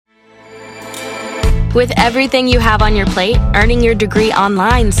With everything you have on your plate, earning your degree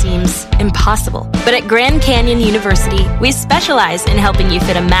online seems impossible. But at Grand Canyon University, we specialize in helping you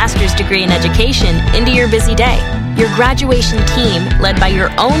fit a master's degree in education into your busy day. Your graduation team, led by your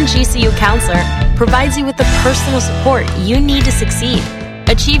own GCU counselor, provides you with the personal support you need to succeed.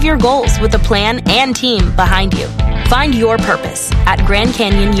 Achieve your goals with a plan and team behind you. Find your purpose at Grand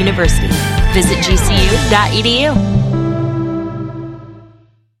Canyon University. Visit gcu.edu.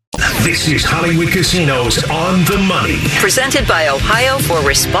 This is Hollywood Casinos On the Money. Presented by Ohio for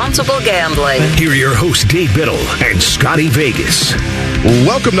Responsible Gambling. Here are your hosts, Dave Biddle and Scotty Vegas.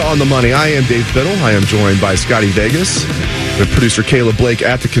 Welcome to On the Money. I am Dave Biddle. I am joined by Scotty Vegas, with producer Caleb Blake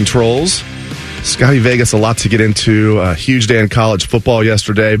at the controls. Scotty Vegas, a lot to get into. A huge day in college football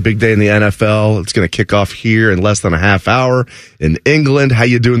yesterday. Big day in the NFL. It's going to kick off here in less than a half hour in England. How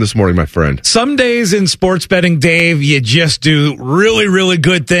you doing this morning, my friend? Some days in sports betting, Dave, you just do really, really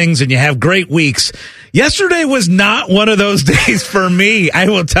good things and you have great weeks. Yesterday was not one of those days for me. I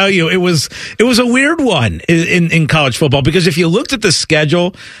will tell you, it was a weird one in college football, because if you looked at the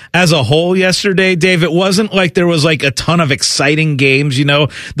schedule as a whole yesterday, Dave, it wasn't like there was like a ton of exciting games, you know,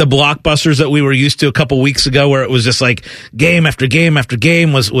 the blockbusters that we were used to a couple weeks ago, where it was just like game after game after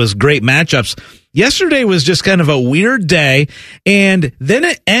game was great matchups. Yesterday was just kind of a weird day, and then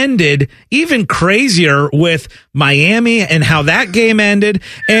it ended even crazier with Miami and how that game ended,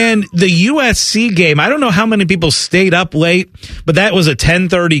 and the USC game. I don't know how many people stayed up late, but that was a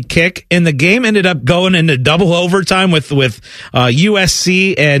 10:30 kick, and the game ended up going into double overtime with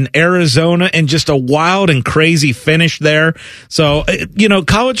USC and Arizona, and just a wild and crazy finish there. So, you know,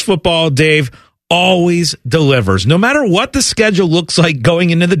 college football, Dave, always delivers. No matter what the schedule looks like going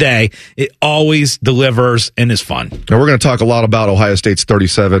into the day, it always delivers and is fun. Now, we're going to talk a lot about Ohio State's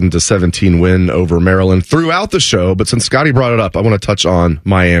 37-17 win over Maryland throughout the show, but since Scotty brought it up, I want to touch on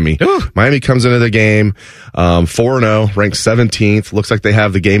Miami. Ooh. Miami comes into the game 4-0, ranked 17th. Looks like they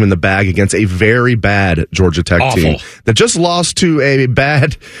have the game in the bag against a very bad Georgia Tech team that just lost to a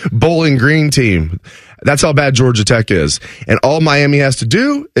bad Bowling Green team. That's how bad Georgia Tech is. And all Miami has to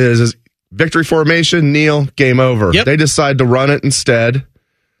do is victory formation, kneel, game over. Yep. They decide to run it instead.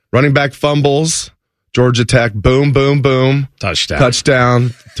 Running back fumbles, Georgia Tech, boom, boom, boom.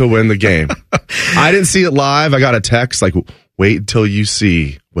 Touchdown to win the game. I didn't see it live. I got a text like, wait until you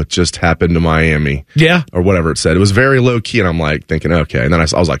see what just happened to Miami. Yeah. Or whatever it said. It was very low key, and I'm like thinking, okay. And then I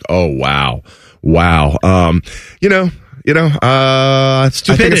was like, oh, wow.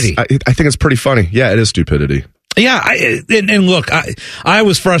 Stupidity. I think it's pretty funny. Yeah, it is stupidity. Yeah, and look, I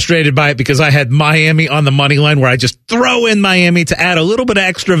was frustrated by it because I had Miami on the money line, where I just throw in Miami to add a little bit of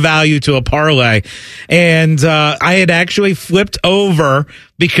extra value to a parlay, and I had actually flipped over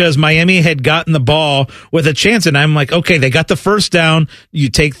because Miami had gotten the ball with a chance, and I'm like, okay, they got the first down. You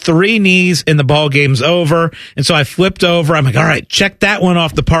take 3 knees and the ball game's over, and so I flipped over. I'm like, all right, check that one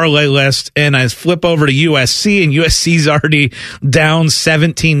off the parlay list, and I flip over to USC, and USC's already down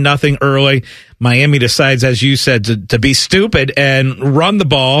 17-0 early. Miami decides, as you said, to be stupid and run the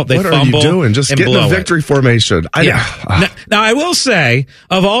ball. They fumble. What are you doing? Just get in the victory formation. Now, I will say,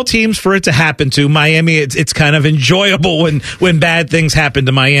 of all teams for it to happen to, Miami, it's kind of enjoyable when bad things happen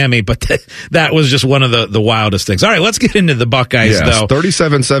to Miami, but that was just one of the wildest things. All right, let's get into the Buckeyes, though.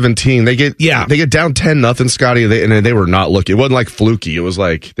 37-17. They get down 10-0, Scotty, and they were not looking. It wasn't like fluky. It was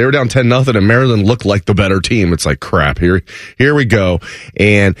like they were down 10-0, and Maryland looked like the better team. It's like, crap, here we go.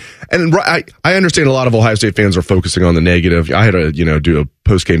 And I understand a lot of Ohio State fans are focusing on the negative. I had to, do a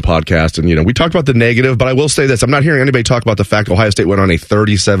post-game podcast, and, we talked about the negative, but I will say this. I'm not hearing anybody talk about the fact Ohio State went on a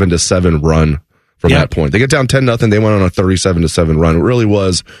 37-7 run from that point. They get down 10-0. They went on a 37-7 run. It really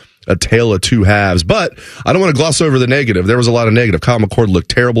was a tale of two halves, but I don't want to gloss over the negative. There was a lot of negative. Kyle McCord looked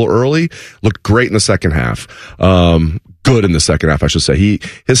terrible early, looked great in the second half. Good in the second half, I should say.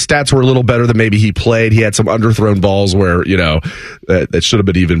 His stats were a little better than maybe he played. He had some underthrown balls where, that should have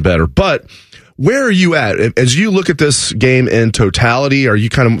been even better. But where are you at? As you look at this game in totality, are you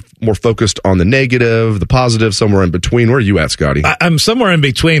kind of more focused on the negative, the positive, somewhere in between? Where are you at, Scotty? I'm somewhere in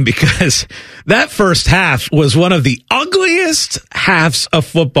between, because that first half was one of the ugliest halves of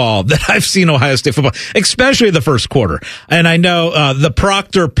football that I've seen Ohio State football, especially the first quarter. And I know the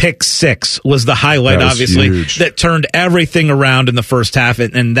Proctor pick 6 was the highlight, obviously, huge, that turned everything around in the first half,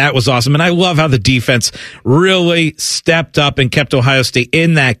 and that was awesome. And I love how the defense really stepped up and kept Ohio State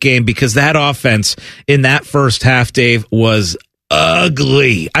in that game, because that offense in that first half, Dave, was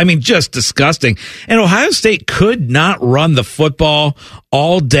ugly. I mean, just disgusting. And Ohio State could not run the football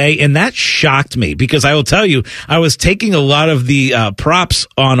all day, and that shocked me because I will tell you, I was taking a lot of the props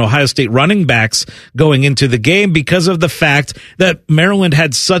on Ohio State running backs going into the game because of the fact that Maryland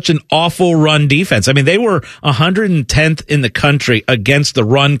had such an awful run defense. I mean, they were 110th in the country against the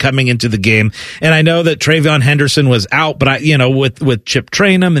run coming into the game, and I know that Travion Henderson was out, but with Chip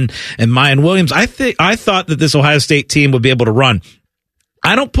Traynham and Mayan Williams, I thought that this Ohio State team would be able to run.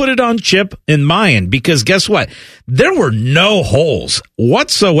 I don't put it on Chip and Mayan because guess what? There were no holes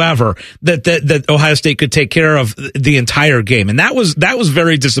whatsoever that Ohio State could take care of the entire game. And that was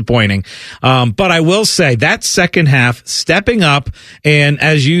very disappointing. But I will say that second half, stepping up and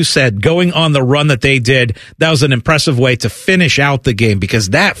as you said, going on the run that they did, that was an impressive way to finish out the game because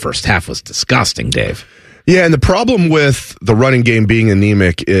that first half was disgusting, Dave. Yeah, and the problem with the running game being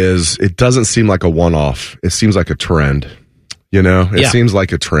anemic is it doesn't seem like a one-off. It seems like a trend. It seems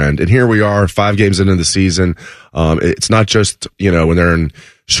like a trend. And here we are 5 games into the season. It's not just, when they're in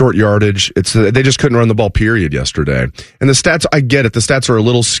short yardage. They just couldn't run the ball, period, yesterday. And the stats, I get it. The stats are a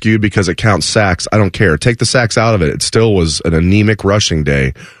little skewed because it counts sacks. I don't care. Take the sacks out of it. It still was an anemic rushing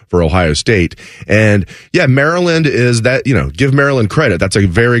day for Ohio State. And yeah, Maryland is that, give Maryland credit. That's a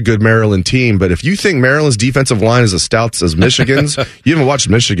very good Maryland team. But if you think Maryland's defensive line is as stout as Michigan's, you haven't watched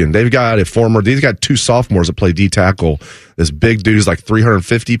Michigan. They've got 2 sophomores that play D tackle. This big dude who's like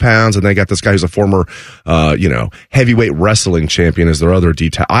 350 pounds. And they got this guy who's a former, heavyweight wrestling champion as their other D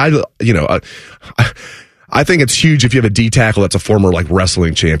tackle. I think it's huge if you have a D tackle that's a former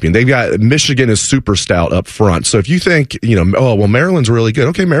wrestling champion. They've got Michigan is super stout up front. So if you think, Maryland's really good.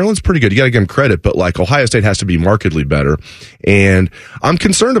 Okay, Maryland's pretty good. You got to give them credit, but Ohio State has to be markedly better. And I'm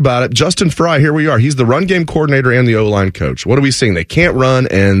concerned about it. Justin Fry, here we are. He's the run game coordinator and the O-line coach. What are we seeing? They can't run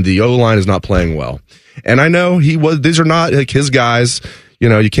and the O-line is not playing well. And I know these are not his guys.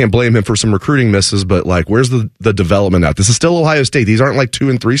 You can't blame him for some recruiting misses, but where's the development at? This is still Ohio State. These aren't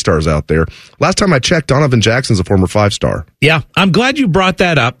 2 and 3 stars out there. Last time I checked, Donovan Jackson's a former 5-star. Yeah, I'm glad you brought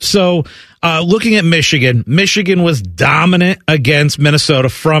that up. So, looking at Michigan was dominant against Minnesota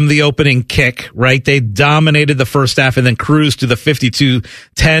from the opening kick, right? They dominated the first half and then cruised to the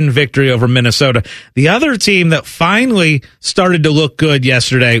 52-10 victory over Minnesota. The other team that finally started to look good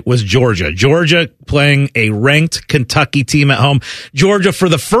yesterday was Georgia. Georgia playing a ranked Kentucky team at home. Georgia, for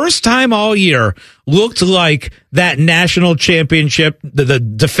the first time all year, looked like that national championship, the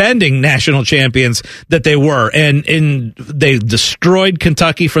defending national champions that they were. And they destroyed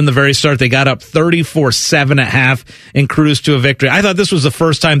Kentucky from the very start. They got up 34-7 at half and cruised to a victory. I thought this was the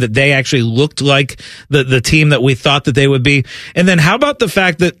first time that they actually looked like the team that we thought that they would be. And then how about the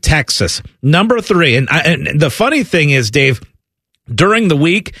fact that Texas, number 3, and the funny thing is, Dave, during the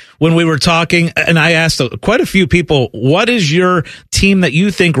week when we were talking, and I asked quite a few people, what is your team that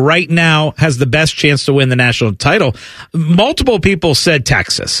you think right now has the best chance to win the national title? Multiple people said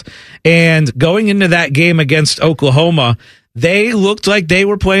Texas. And going into that game against Oklahoma, they looked like they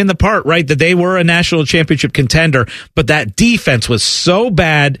were playing the part, right? That they were a national championship contender, but that defense was so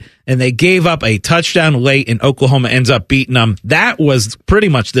bad and they gave up a touchdown late and Oklahoma ends up beating them. That was pretty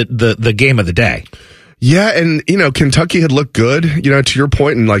much the game of the day. Yeah, and, Kentucky had looked good, to your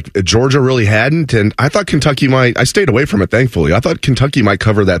point, and, Georgia really hadn't, and I thought Kentucky I stayed away from it, thankfully. I thought Kentucky might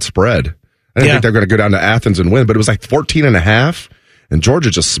cover that spread. I didn't think they were going to go down to Athens and win, but it was 14.5, and Georgia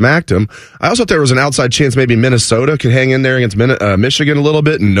just smacked them. I also thought there was an outside chance maybe Minnesota could hang in there against Michigan a little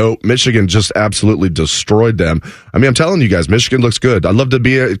bit, and nope, Michigan just absolutely destroyed them. I mean, I'm telling you guys, Michigan looks good. I'd love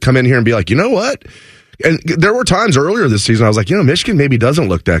to come in here and be like, you know what? And there were times earlier this season I was like, Michigan maybe doesn't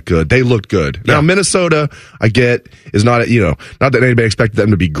look that good. They looked good. Yeah. Now, Minnesota, I get, is not, not that anybody expected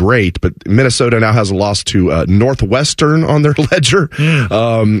them to be great, but Minnesota now has a loss to Northwestern on their ledger.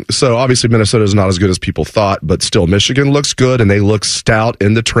 So obviously Minnesota is not as good as people thought, but still Michigan looks good and they look stout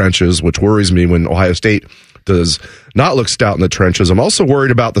in the trenches, which worries me when Ohio State does not look stout in the trenches. I'm also worried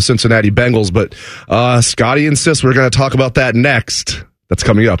about the Cincinnati Bengals, but Scotty insists we're going to talk about that next. That's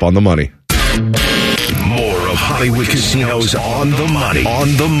coming up on The Money. More of Hollywood Casinos on the money. On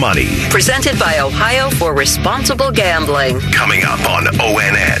the money. Presented by Ohio for Responsible Gambling. Coming up on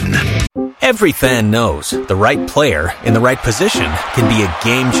ONN. Every fan knows the right player in the right position can be a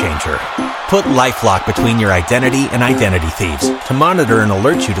game changer. Put LifeLock between your identity and identity thieves to monitor and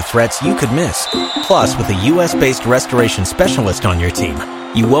alert you to threats you could miss. Plus, with a U.S.-based restoration specialist on your team,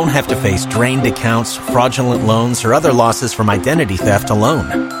 you won't have to face drained accounts, fraudulent loans, or other losses from identity theft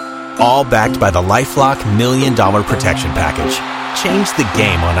alone. All backed by the LifeLock $1 Million Protection Package. Change the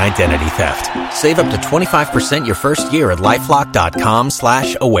game on identity theft. Save up to 25% your first year at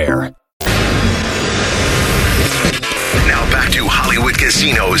LifeLock.com/aware. Now back to Hollywood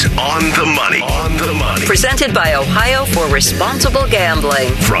Casinos on the money. On the money. Presented by Ohio for Responsible Gambling.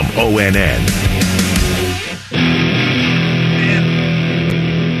 From ONN.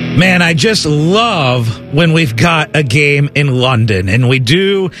 Man, I just love when we've got a game in London. And we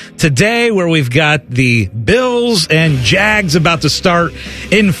do today, where we've got the Bills and Jags about to start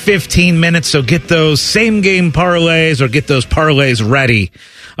in 15 minutes. So get those same game parlays or get those parlays ready.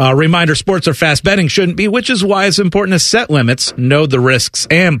 Reminder, sports are fast betting, shouldn't be, which is why it's important to set limits, know the risks,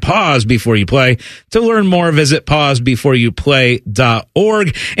 and pause before you play. To learn more, visit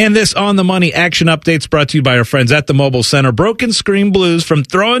pausebeforeyouplay.org. And this On the Money action update's brought to you by our friends at the Mobile Center. Broken screen blues from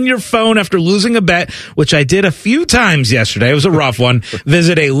throwing your phone after losing a bet, which I did a few times yesterday. It was a rough one.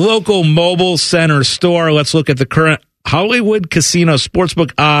 Visit a local Mobile Center store. Let's look at the current Hollywood Casino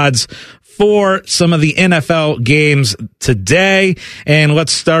Sportsbook odds for some of the NFL games today. And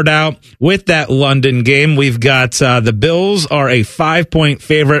let's start out with that London game. We've got the Bills are a 5-point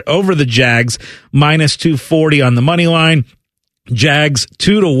favorite over the Jags, minus 240 on the money line. Jags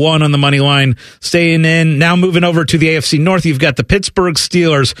 2-1 on the money line, staying in. Now moving over to the AFC North, you've got the Pittsburgh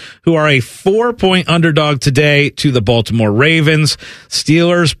Steelers, who are a 4-point underdog today to the Baltimore Ravens.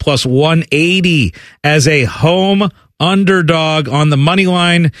 Steelers plus 180 as a home underdog on the money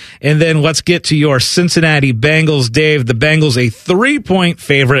line. And then let's get to your Cincinnati Bengals, Dave. The Bengals a 3-point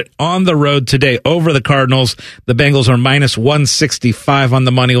favorite on the road today over the Cardinals. The Bengals are minus 165 on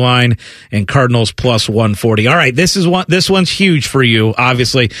the money line, and Cardinals plus 140. All right, this one's huge for you.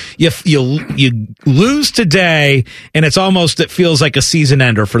 Obviously, you lose today, and it feels like a season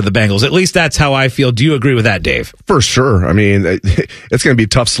ender for the Bengals. At least that's how I feel. Do you agree with that, Dave? For sure. I mean, it's going to be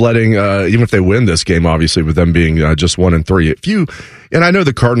tough sledding, even if they win this game, obviously, with them being just 1-3. And I know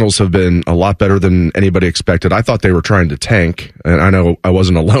the Cardinals have been a lot better than anybody expected. I thought they were trying to tank, and I know I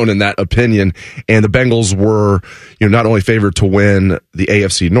wasn't alone in that opinion. And the Bengals were, not only favored to win the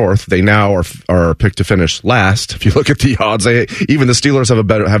AFC North, they now are picked to finish last. If you look at the odds, even the Steelers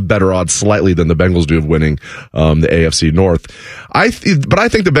have better odds slightly than the Bengals do of winning the AFC North. But I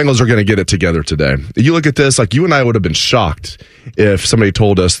think the Bengals are going to get it together today. You look at this, like you and I would have been shocked if somebody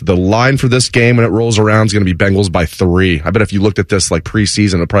told us the line for this game when it rolls around is going to be Bengals by 3. I bet if you looked at this like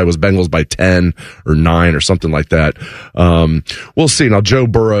preseason, it probably was Bengals by 10 or 9 or something like that. We'll see. Now, Joe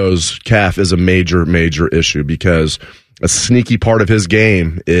Burrow's calf is a major, major issue because a sneaky part of his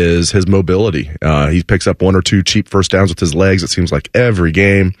game is his mobility. He picks up 1 or 2 cheap first downs with his legs, it seems like every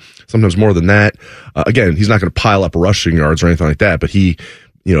game, sometimes more than that. Again, he's not going to pile up rushing yards or anything like that, but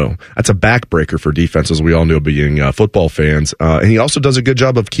that's a backbreaker for defenses. We all know being football fans. And he also does a good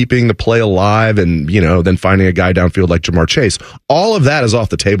job of keeping the play alive and, then finding a guy downfield like Jamar Chase. All of that is off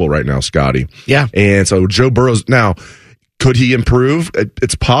the table right now, Scotty. Yeah. And so Joe Burrow's now, could he improve?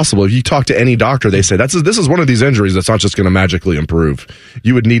 It's possible. If you talk to any doctor, they say this is one of these injuries that's not just going to magically improve.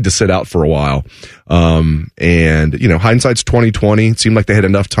 You would need to sit out for a while. And hindsight's 20/20. It seemed like they had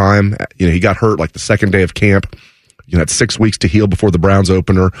enough time. He got hurt like the second day of camp. Had 6 weeks to heal before the Browns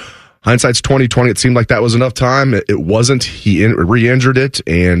opener. Hindsight's 20/20. It seemed like that was enough time. It wasn't. He re-injured it.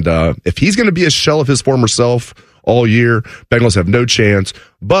 And if he's going to be a shell of his former self all year, Bengals have no chance.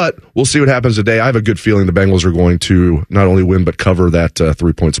 But we'll see what happens today. I have a good feeling the Bengals are going to not only win, but cover that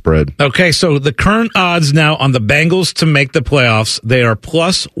 3-point spread. Okay, so the current odds now on the Bengals to make the playoffs, they are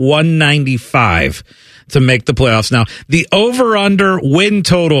plus 195. To make the playoffs. Now, the over-under win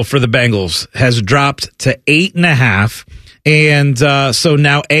total for the Bengals has dropped to 8.5. And so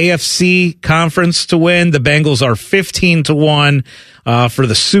now AFC conference to win, the Bengals are 15-1. For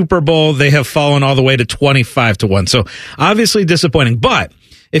the Super Bowl, they have fallen all the way to 25-1. So obviously disappointing. But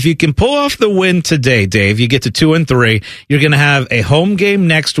if you can pull off the win today, Dave, you get to 2-3. You're going to have a home game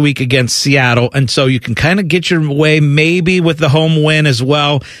next week against Seattle, and so you can kind of get your way maybe with the home win as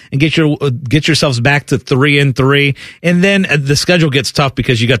well, and get yourselves back to 3-3. And then the schedule gets tough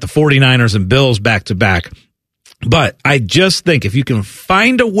because you got the 49ers and Bills back to back. But I just think if you can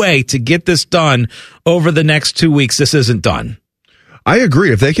find a way to get this done over the next 2 weeks, this isn't done. I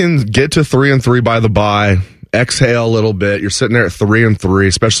agree. If they can get to 3-3 by the bye, exhale a little bit. You're sitting there at 3-3,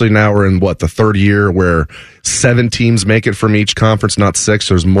 especially now we're in the third year where 7 teams make it from each conference, not 6.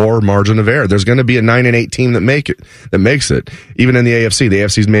 There's more margin of error. There's going to be a 9-8 team that makes it. Even in the AFC, the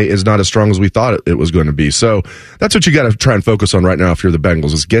AFC is not as strong as we thought it was going to be. So that's what you got to try and focus on right now if you're the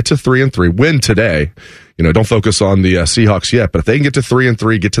Bengals, is get to 3-3, win today. Don't focus on the Seahawks yet, but if they can get to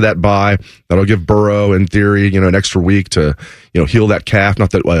 3-3, get to that bye, that'll give Burrow, in theory, an extra week to, heal that calf. Not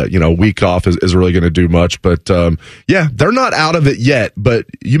that, a week off is really going to do much, but, they're not out of it yet, but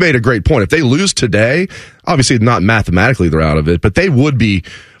you made a great point. If they lose today, obviously not mathematically they're out of it, but they would be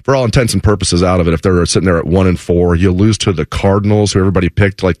for all intents and purposes, out of it. If they're sitting there at 1-4, you lose to the Cardinals, who everybody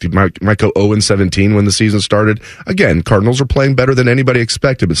picked, like might go 0-17 when the season started. Again, Cardinals are playing better than anybody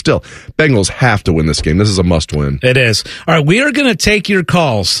expected, but still, Bengals have to win this game. This is a must-win. It is. All right, we are going to take your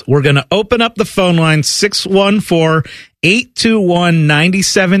calls. We're going to open up the phone line,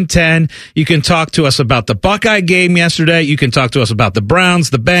 614-821-9710. You can talk to us about the Buckeye game yesterday. You can talk to us about the Browns,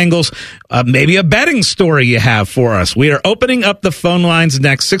 the Bengals, maybe a betting story you have for us. We are opening up the phone lines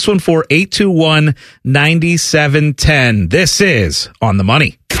next, 614-821-9710. This is On the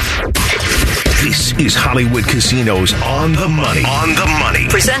Money. This is Hollywood Casinos On the Money. On the Money.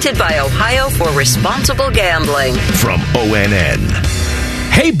 Presented by Ohio for Responsible Gambling. From ONN.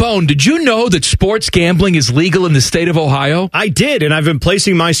 Hey, Bone, did you know that sports gambling is legal in the state of Ohio? I did, and I've been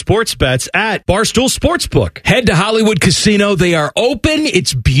placing my sports bets at Barstool Sportsbook. Head to Hollywood Casino. They are open.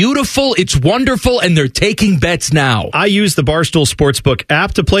 It's beautiful. It's wonderful, and they're taking bets now. I use the Barstool Sportsbook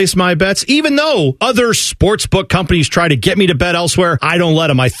app to place my bets. Even though other sportsbook companies try to get me to bet elsewhere, I don't let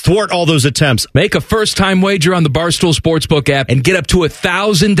them. I thwart all those attempts. Make a first-time wager on the Barstool Sportsbook app and get up to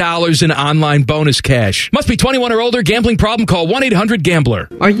 $1,000 in online bonus cash. Must be 21 or older. Gambling problem? Call 1-800-GAMBLER.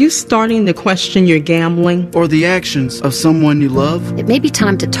 Are you starting to question your gambling? Or the actions of someone you love? It may be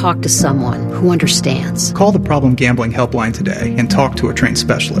time to talk to someone who understands. Call the Problem Gambling Helpline today and talk to a trained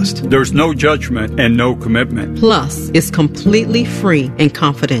specialist. There's no judgment and no commitment. Plus, it's completely free and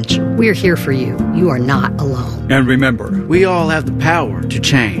confidential. We're here for you. You are not alone. And remember, we all have the power to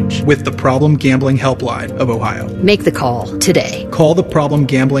change. With the Problem Gambling Helpline of Ohio. Make the call today. Call the Problem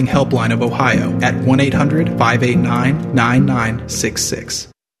Gambling Helpline of Ohio at 1-800-589-9966.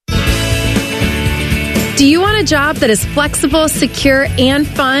 Do you want a job that is flexible, secure, and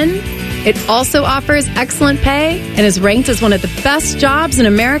fun? It also offers excellent pay and is ranked as one of the best jobs in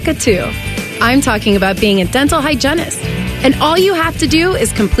America, too. I'm talking about being a dental hygienist. And all you have to do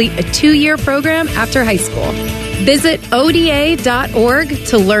is complete a 2-year program after high school. Visit ODA.org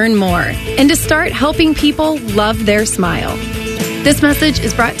to learn more and to start helping people love their smile. This message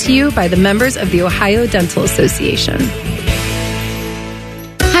is brought to you by the members of the Ohio Dental Association.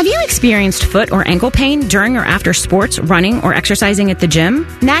 Have you experienced foot or ankle pain during or after sports, running, or exercising at the gym?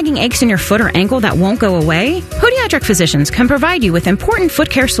 Nagging aches in your foot or ankle that won't go away? Podiatric physicians can provide you with important foot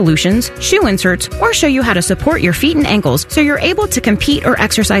care solutions, shoe inserts, or show you how to support your feet and ankles so you're able to compete or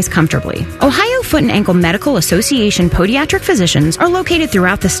exercise comfortably. Ohio Foot and Ankle Medical Association podiatric physicians are located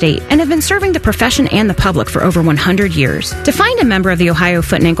throughout the state and have been serving the profession and the public for over 100 years. To find a member of the Ohio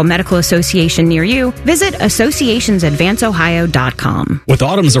Foot and Ankle Medical Association near you, visit associationsadvanceohio.com. With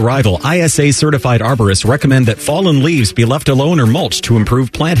autumn's arrival, ISA certified arborists recommend that fallen leaves be left alone or mulched to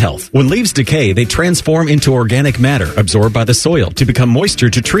improve plant health. When leaves decay, they transform into organic matter absorbed by the soil to become moisture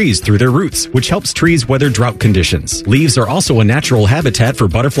to trees through their roots, which helps trees weather drought conditions. Leaves are also a natural habitat for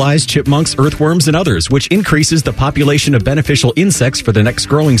butterflies, chipmunks, earthworms, and others, which increases the population of beneficial insects for the next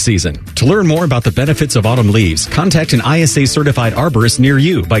growing season. To learn more about the benefits of autumn leaves, contact an ISA certified arborist near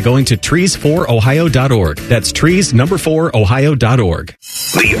you by going to trees4ohio.org. That's trees4ohio.org.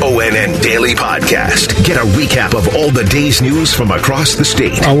 The ONN Daily Podcast. Get a recap of all the day's news from across the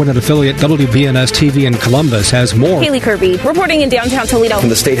state. ONN affiliate WBNS TV in Columbus has more. Haley Kirby, reporting in downtown Toledo. From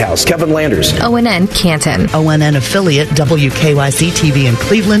the State House, Kevin Landers. ONN Canton. ONN affiliate WKYC TV in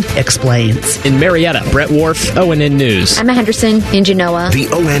Cleveland explains. In Marietta, Brett Wharf, ONN News. Emma Henderson in Genoa. The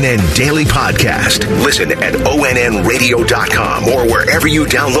ONN Daily Podcast. Listen at ONNradio.com or wherever you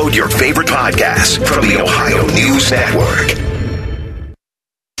download your favorite podcasts from the Ohio News Network.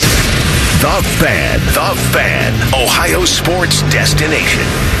 The Fan, Ohio sports destination.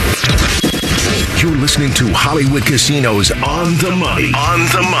 You're listening to Hollywood Casinos On the Money. On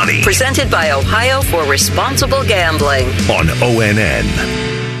the Money. Presented by Ohio for Responsible Gambling. On ONN.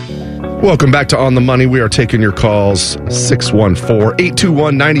 Welcome back to On the Money. We are taking your calls,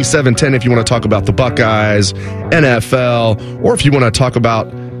 614-821-9710 if you want to talk about the Buckeyes, NFL, or if you want to talk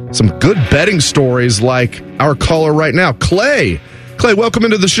about some good betting stories like our caller right now, Clay. Clay, welcome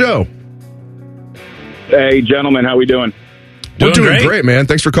into the show. Hey, gentlemen, how we doing? We're doing great, man.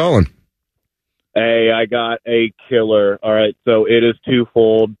 Thanks for calling. Hey, I got a killer. All right, so it is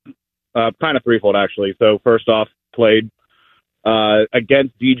twofold, kind of threefold, actually. So first off, played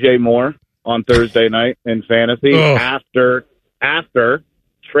against DJ Moore on Thursday night in fantasy after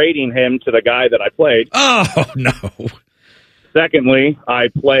trading him to the guy that I played. Oh, no. Secondly, I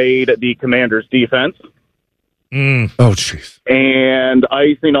played the Commanders' defense. Oh, jeez. And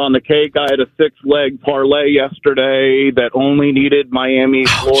icing on the cake, I had a 6-leg parlay yesterday that only needed Miami,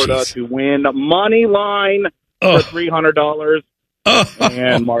 Florida to win money line for $300.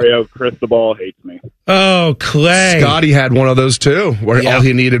 And Mario Cristobal hates me. Oh, Clay. Scotty had one of those too, where all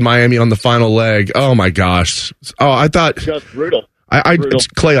he needed Miami on the final leg. Oh my gosh. Oh, I thought just brutal.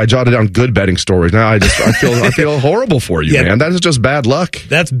 Clay, I jotted down good betting stories. Now I feel horrible for you, man. That is just bad luck.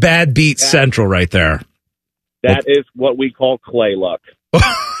 That's bad beat central right there. That is what we call Clay luck.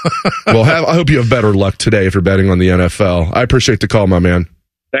 Well, I hope you have better luck today if you're betting on the NFL. I appreciate the call, my man.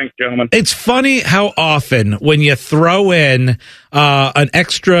 Thanks, gentlemen. It's funny how often when you throw in an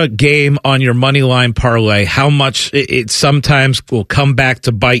extra game on your money line parlay, how much it sometimes will come back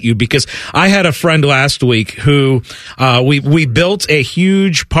to bite you. Because I had a friend last week who we built a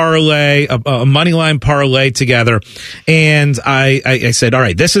huge parlay, a money line parlay together, and I said, all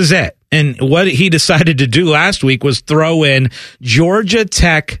right, this is it. And what he decided to do last week was throw in Georgia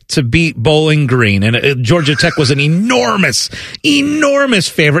Tech to beat Bowling Green. And Georgia Tech was an enormous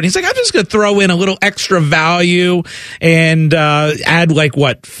favorite. And he's like, I'm just going to throw in a little extra value and add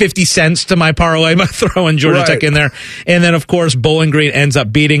 50 cents to my parlay by throwing Georgia Tech in there. And then, of course, Bowling Green ends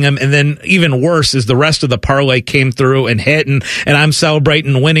up beating him. And then even worse is the rest of the parlay came through and hit. And I'm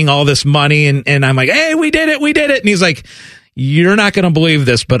celebrating winning all this money. And I'm like, hey, we did it. And he's like, you're not going to believe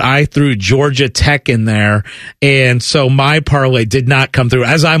this, but I threw Georgia Tech in there, and so my parlay did not come through.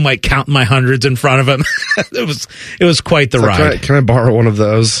 As I'm counting my hundreds in front of him, it was quite the ride. Can I borrow one of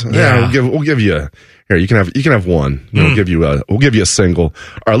those? Yeah, we'll give you. Here, you can have one. We'll give you a single.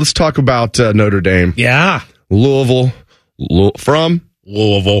 All right, let's talk about Notre Dame. Yeah, Louisville. From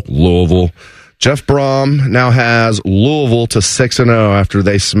Louisville. Jeff Brom now has Louisville to 6-0 after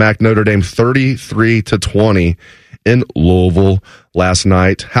they smacked Notre Dame 33-20 in Louisville last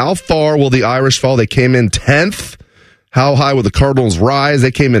night. How far will the Irish fall? They came in 10th. How high will the Cardinals rise? They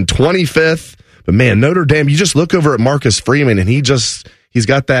came in 25th. But man, Notre Dame, you just look over at Marcus Freeman and he's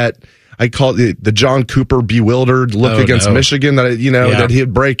got that, I call it the John Cooper bewildered look against Michigan that that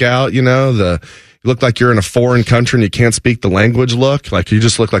he'd break out, you look like you're in a foreign country and you can't speak the language look. Like you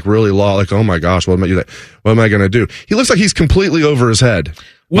just look like really oh my gosh, what am I going to do? He looks like he's completely over his head.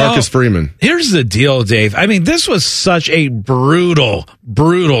 Marcus Freeman. Here's the deal, Dave. I mean, this was such a brutal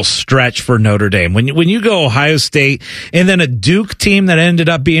stretch for Notre Dame. When you go Ohio State and then a Duke team that ended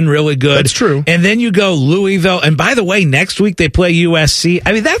up being really good. That's true. And then you go Louisville. And by the way, next week they play USC.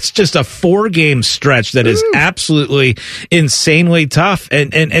 I mean, that's just a 4-game stretch that is absolutely insanely tough.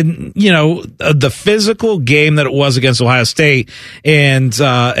 And the physical game that it was against Ohio State and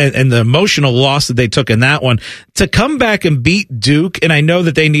the emotional loss that they took in that one to come back and beat Duke. And I know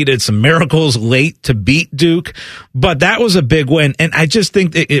that they needed some miracles late to beat Duke, but that was a big win. And I just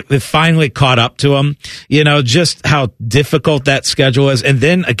think that it finally caught up to them, just how difficult that schedule is. And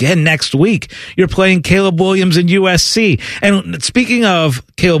then again, next week, you're playing Caleb Williams and USC. And speaking of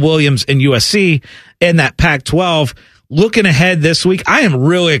Caleb Williams and USC and that Pac-12, looking ahead this week, I am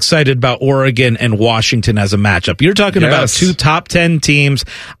really excited about Oregon and Washington as a matchup. You're talking about 2 top 10 teams.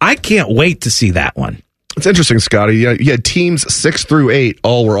 I can't wait to see that one. It's interesting, Scotty. You had teams 6 through 8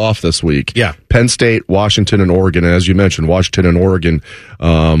 all were off this week. Yeah. Penn State, Washington, and Oregon. And as you mentioned, Washington and Oregon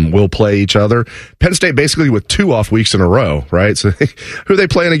will play each other. Penn State basically with 2 off weeks in a row, right? So who are they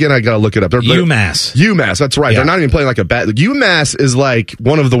playing again? I got to look it up. UMass. That's right. Yeah. They're not even playing like a bad. UMass is like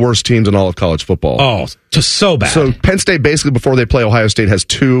one of the worst teams in all of college football. Oh, just so bad. So Penn State basically before they play Ohio State has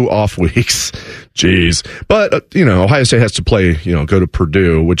 2 off weeks. Jeez. But, Ohio State has to play, go to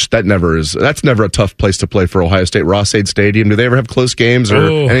Purdue, which that's never a tough place to play for Ohio State. Ross-Ade Stadium. Do they ever have close games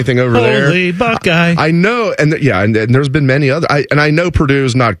or anything over there? Holy Buckeye. I know. And and there's been many other, I know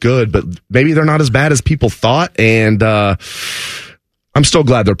Purdue's not good, but maybe they're not as bad as people thought. And, I'm still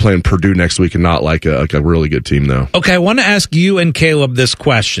glad they're playing Purdue next week and not like a really good team, though. Okay, I want to ask you and Caleb this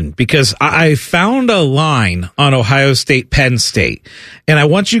question because I found a line on Ohio State, Penn State, and I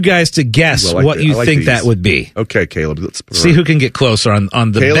want you guys to guess what you think that would be. Okay, Caleb, let's see who can get closer on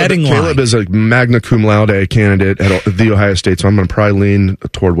the betting line. Caleb is a magna cum laude candidate at the Ohio State, so I'm going to probably lean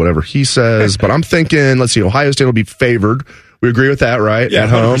toward whatever he says. But I'm thinking, let's see, Ohio State will be favored. We agree with that, right? Yeah, at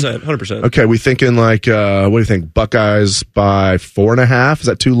home? 100%. Okay, we thinking what do you think? Buckeyes by 4.5? Is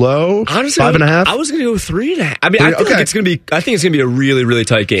that too low? Honestly, 5.5? I was going to go 3.5. I mean, I think it's going to be a really, really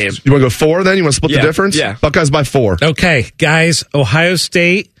tight game. You want to go 4 then? You want to split the difference? Yeah. Buckeyes by 4. Okay, guys, Ohio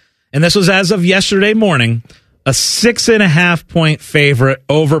State, and this was as of yesterday morning, a 6.5 point favorite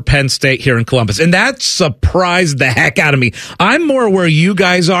over Penn State here in Columbus. And that surprised the heck out of me. I'm more where you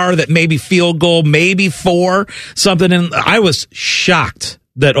guys are, that maybe field goal, maybe 4, something. And I was shocked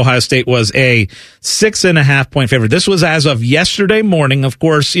that Ohio State was a 6.5-point favorite. This was as of yesterday morning. Of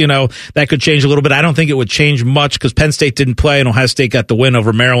course, that could change a little bit. I don't think it would change much because Penn State didn't play and Ohio State got the win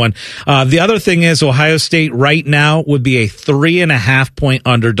over Maryland. The other thing is Ohio State right now would be a 3.5-point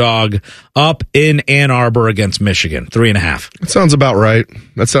underdog up in Ann Arbor against Michigan. 3.5. That sounds about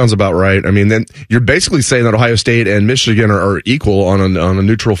right. I mean, then you're basically saying that Ohio State and Michigan are equal on a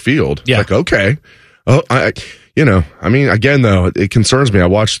neutral field. Yeah. Like, okay. Oh, again, though, it concerns me. I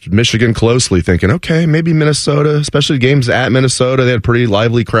watched Michigan closely thinking, okay, maybe Minnesota, especially games at Minnesota. They had a pretty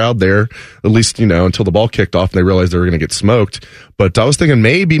lively crowd there, at least, until the ball kicked off and they realized they were going to get smoked. But I was thinking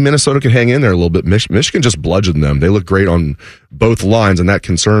maybe Minnesota could hang in there a little bit. Michigan just bludgeoned them. They look great on both lines, and that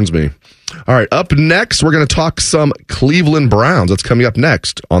concerns me. All right, up next, we're going to talk some Cleveland Browns. That's coming up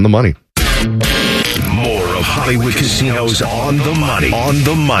next on The Money. More of Hollywood Casinos on the money. On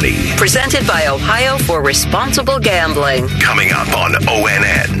the money. Presented by Ohio for Responsible Gambling. Coming up on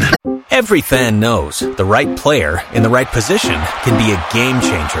ONN. Every fan knows the right player in the right position can be a game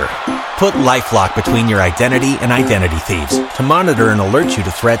changer. Put LifeLock between your identity and identity thieves to monitor and alert you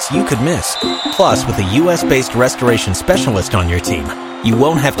to threats you could miss. Plus, with a U.S.-based restoration specialist on your team, you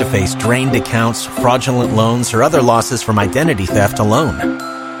won't have to face drained accounts, fraudulent loans, or other losses from identity theft alone.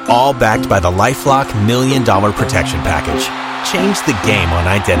 All backed by the LifeLock $1 Million Protection Package. Change the game on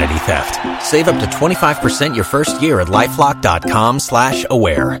identity theft. Save up to 25% your first year at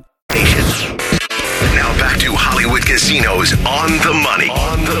LifeLock.com/aware. Now back to Hollywood Casinos on the money.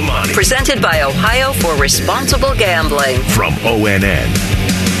 On the money. Presented by Ohio for Responsible Gambling. From ONN.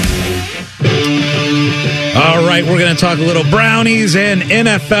 All right, we're going to talk a little Brownies and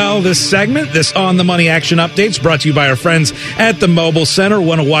NFL this segment. This On the Money action updates brought to you by our friends at the Mobile Center.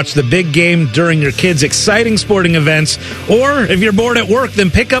 Want to watch the big game during your kids' exciting sporting events? Or if you're bored at work,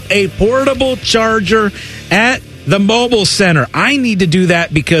 then pick up a portable charger at the Mobile Center. I need to do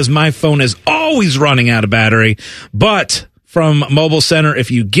that because my phone is always running out of battery. But from Mobile Center,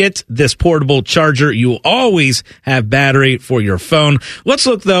 if you get this portable charger, you will always have battery for your phone. Let's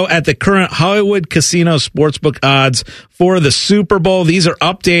look, though, at the current Hollywood Casino Sportsbook odds for the Super Bowl. These are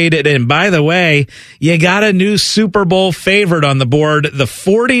updated. And by the way, you got a new Super Bowl favorite on the board. The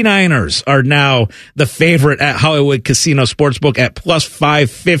 49ers are now the favorite at Hollywood Casino Sportsbook at plus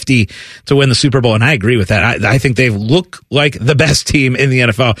 550 to win the Super Bowl. And I agree with that. I think they look like the best team in the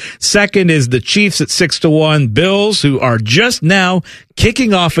NFL. Second is the Chiefs at 6-1. Bills, who are just now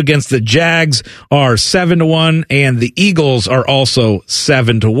kicking off against the Jags, are 7-1, and the Eagles are also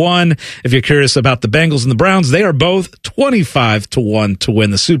 7-1. If you're curious about the Bengals and the Browns, they are both 25-1 to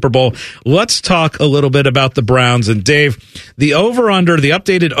win the Super Bowl. Let's talk a little bit about the Browns. And Dave, the over-under, the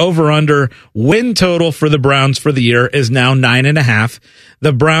updated over-under win total for the Browns for the year is now 9.5.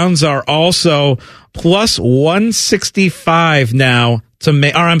 The Browns are also plus 165 now to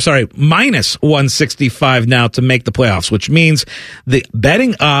make, minus 165 now to make the playoffs, which means the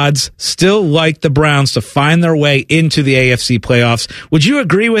betting odds still like the Browns to find their way into the AFC playoffs. Would you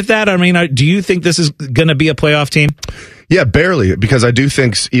agree with that? I mean, do you think this is going to be a playoff team? Yeah, barely, because I do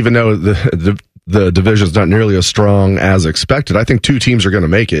think even though the division's not nearly as strong as expected, I think two teams are going to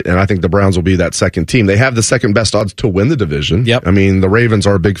make it, and I think the Browns will be that second team. They have the second best odds to win the division. Yep. I mean, the Ravens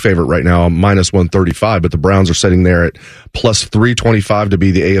are a big favorite right now, minus 135, but the Browns are sitting there at plus 325 to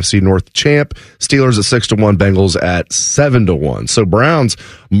be the AFC North champ. Steelers at 6-1, Bengals at 7-1. So Browns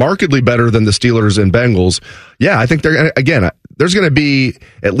markedly better than the Steelers and Bengals. Yeah, I think there's going to be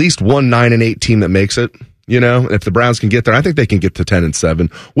at least one 9-8 team that makes it. If the Browns can get there, I think they can get to 10-7.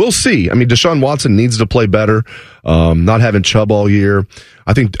 We'll see. I mean, Deshaun Watson needs to play better. Not having Chubb all year.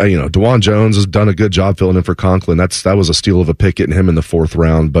 I think, DeJuan Jones has done a good job filling in for Conklin. That was a steal of a pick getting him in the fourth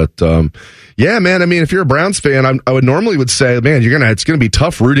round. But, yeah, man, I mean, if you're a Browns fan, I would normally say, man, it's going to be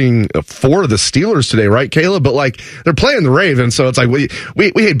tough rooting for the Steelers today, right, Caleb? But, they're playing the Ravens, so it's like we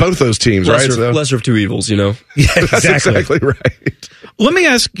hate both those teams, lesser, right? Lesser of two evils, Yeah, That's exactly right. Let me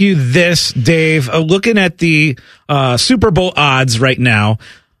ask you this, Dave. Looking at the Super Bowl odds right now,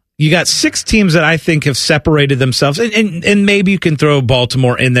 you got 6 teams that I think have separated themselves, and maybe you can throw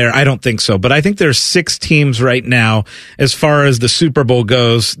Baltimore in there. I don't think so, but I think there's 6 teams right now as far as the Super Bowl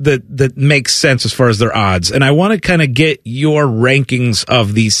goes that makes sense as far as their odds. And I want to kind of get your rankings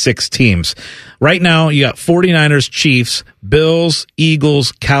of these 6 teams. Right now, you got 49ers, Chiefs, Bills,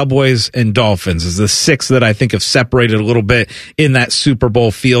 Eagles, Cowboys, and Dolphins is the 6 that I think have separated a little bit in that Super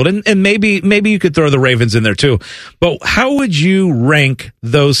Bowl field. And maybe you could throw the Ravens in there too. But how would you rank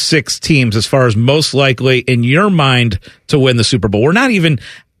those 6 teams as far as most likely in your mind to win the Super Bowl? We're not even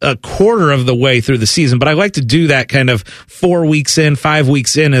a quarter of the way through the season, but I like to do that kind of 4 weeks in, 5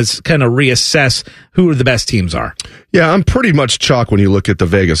 weeks in, as kind of reassess who the best teams are. Yeah, I'm pretty much chalk when you look at the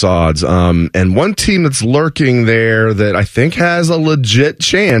Vegas odds. And one team that's lurking there that I think has a legit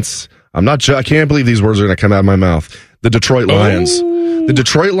chance. I can't believe these words are going to come out of my mouth. The Detroit Lions. The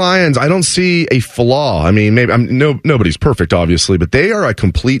Detroit Lions, I don't see a flaw. I mean, nobody's perfect, obviously, but they are a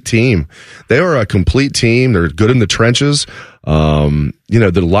complete team. They're good in the trenches.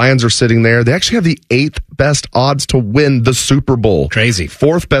 The Lions are sitting there. They actually have the 8th best odds to win the Super Bowl. Crazy.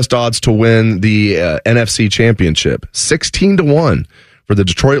 4th best odds to win the NFC Championship. 16-1 for the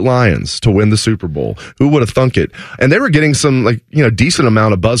Detroit Lions to win the Super Bowl. Who would have thunk it? And they were getting some decent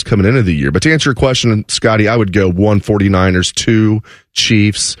amount of buzz coming into the year. But to answer your question, Scotty, I would go 1 49ers, 2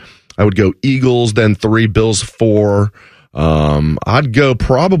 Chiefs. I would go Eagles, then 3 Bills, 4. I'd go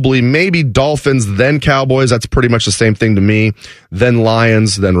probably maybe Dolphins, then Cowboys. That's pretty much the same thing to me. Then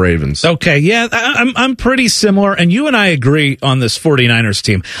Lions, then Ravens. Okay, yeah, I'm pretty similar, and you and I agree on this 49ers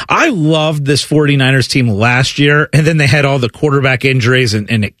team. I loved this 49ers team last year, and then they had all the quarterback injuries,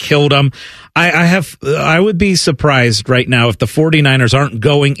 and it killed them. I would be surprised right now if the 49ers aren't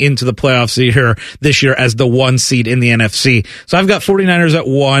going into the playoffs this year as the 1 seed in the NFC. So I've got 49ers at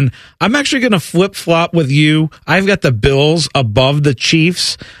 1. I'm actually going to flip-flop with you. I've got the Bills above the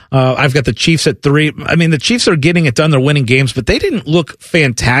Chiefs. I've got the Chiefs at 3. I mean, the Chiefs are getting it done. They're winning games, but they didn't look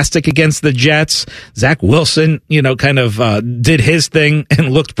fantastic against the Jets. Zach Wilson, kind of did his thing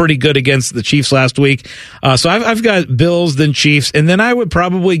and looked pretty good against the Chiefs last week. So I've got Bills, then Chiefs, and then I would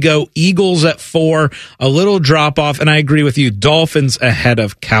probably go Eagles at 4, a little drop off, and I agree with you, Dolphins ahead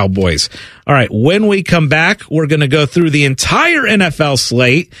of Cowboys. All right, when we come back, we're going to go through the entire NFL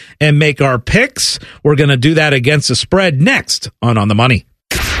slate and make our picks. We're going to do that against the spread next on the Money.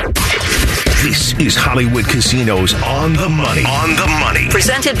 This is Hollywood Casinos On the Money. On the Money.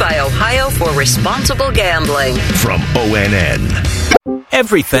 Presented by Ohio for Responsible Gambling. From ONN.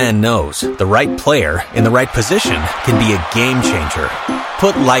 Every fan knows the right player in the right position can be a game changer.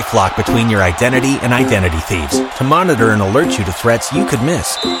 Put LifeLock between your identity and identity thieves to monitor and alert you to threats you could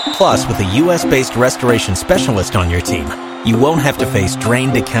miss. Plus, with a U.S.-based restoration specialist on your team, you won't have to face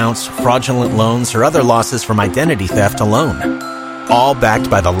drained accounts, fraudulent loans, or other losses from identity theft alone. All backed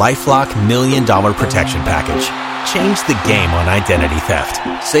by the LifeLock $1 Million Protection Package. Change the game on identity theft.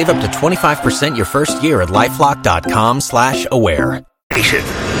 Save up to 25% your first year at LifeLock.com/aware.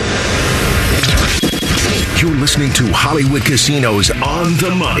 You're listening to Hollywood Casinos On the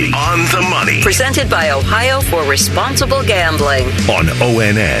Money. On the Money. Presented by Ohio for Responsible Gambling. On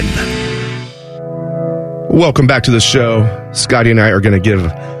ONN. Welcome back to the show. Scotty and I are going to give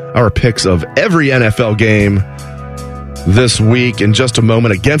our picks of every NFL game this week in just a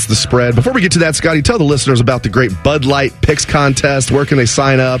moment against the spread. Before we get to that, Scotty, tell the listeners about the great Bud Light Picks Contest. Where can they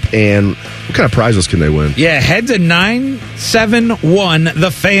sign up, and what kind of prizes can they win? Yeah, head to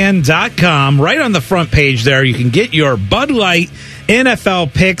 971thefan.com. Right on the front page there, you can get your Bud Light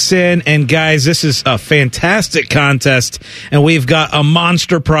NFL picks in. And guys, this is a fantastic contest, and we've got a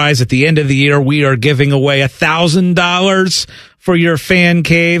monster prize at the end of the year. We are giving away $1,000 for your fan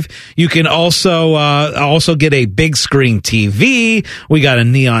cave. You can also get a big screen TV. We got a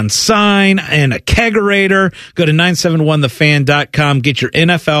neon sign and a kegerator. Go to 971thefan.com. Get your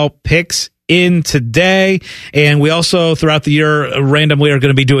NFL picks in today. And we also, throughout the year, randomly are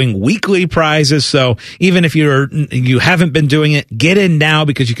going to be doing weekly prizes. So even if you haven't been doing it, get in now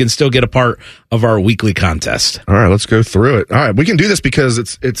because you can still get a part of our weekly contest. All right, let's go through it. All right, we can do this because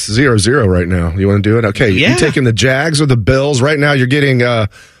it's 0-0 right now. You want to do it? Okay, yeah. You taking the Jags or the Bills? Right now you're getting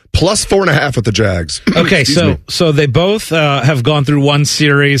plus 4.5 with the Jags. Okay, so they both have gone through one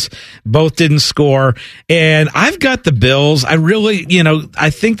series. Both didn't score. And I've got the Bills. I really, I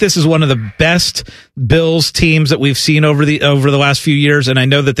think this is one of the best Bills teams that we've seen over the last few years. And I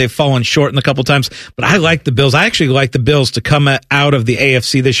know that they've fallen short in a couple times, but I like the Bills. I actually like the Bills to come out of the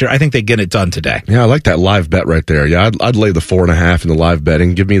AFC this year. I think they get it done today. Yeah, I like that live bet right there. Yeah, I'd lay the 4.5 in the live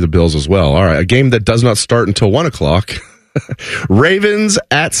betting. Give me the Bills as well. All right, a game that does not start until 1 o'clock. Ravens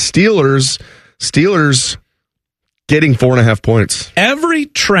at Steelers. Steelers getting 4.5 points. Every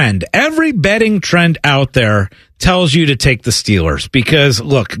betting trend out there tells you to take the Steelers because,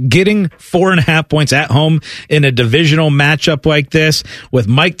 look, getting 4.5 points at home in a divisional matchup like this with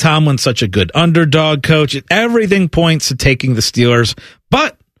Mike Tomlin, such a good underdog coach, everything points to taking the Steelers.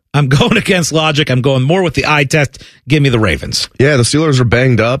 But I'm going against logic. I'm going more with the eye test. Give me the Ravens. Yeah, the Steelers are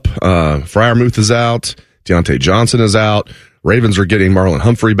banged up. Freiermuth is out. Deontay Johnson is out. Ravens are getting Marlon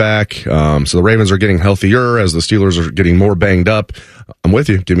Humphrey back. So the Ravens are getting healthier as the Steelers are getting more banged up. I'm with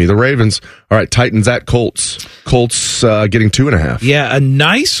you. Give me the Ravens. All right, Titans at Colts. Colts getting 2.5. Yeah, a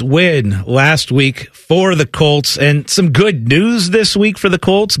nice win last week for the Colts, and some good news this week for the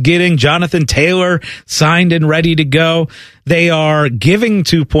Colts, getting Jonathan Taylor signed and ready to go. They are giving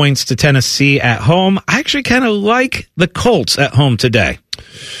 2 points to Tennessee at home. I actually kind of like the Colts at home today.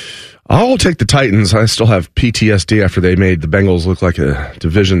 I'll take the Titans. I still have PTSD after they made the Bengals look like a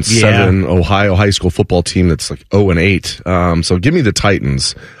Division 7 Ohio high school football team that's like 0-8. So give me the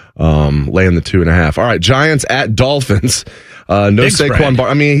Titans laying the 2.5. All right, Giants at Dolphins. No Big Saquon Barkley.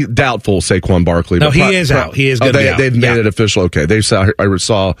 I mean, doubtful Saquon Barkley. No, he is out. He is going to be out. They've made it official. Okay, I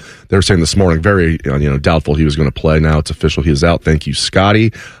saw they were saying this morning, very doubtful he was going to play. Now it's official. He is out. Thank you,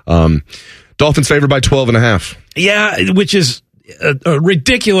 Scotty. Dolphins favored by 12.5. Yeah, which is a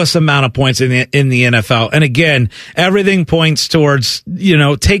ridiculous amount of points in the NFL. And again, everything points towards,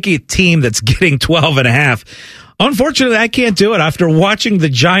 take a team that's getting 12.5. Unfortunately, I can't do it. After watching the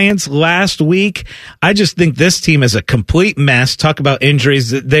Giants last week, I just think this team is a complete mess. Talk about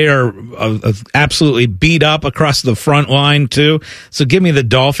injuries. They are absolutely beat up across the front line, too. So give me the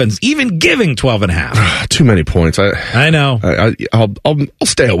Dolphins, even giving 12.5. Too many points. I know. I'll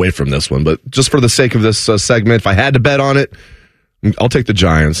stay away from this one, but just for the sake of this segment, if I had to bet on it, I'll take the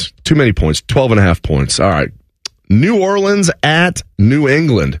Giants. Too many points. 12.5 points. All right. New Orleans at New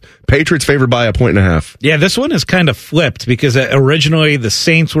England. Patriots favored by 1.5. Yeah, this one is kind of flipped because originally the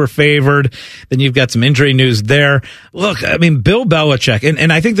Saints were favored. Then you've got some injury news there. Look, I mean, Bill Belichick,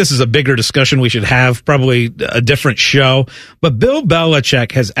 and I think this is a bigger discussion we should have, probably a different show, but Bill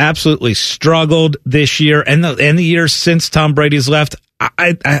Belichick has absolutely struggled this year and the years since Tom Brady's left.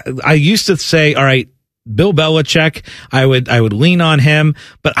 I used to say, all right, Bill Belichick, I would lean on him,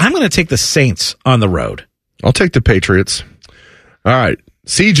 but I'm going to take the Saints on the road. I'll take the Patriots. All right.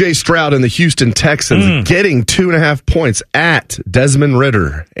 C.J. Stroud and the Houston Texans getting 2.5 points at Desmond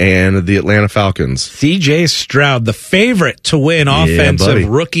Ridder and the Atlanta Falcons. C.J. Stroud, the favorite to win Offensive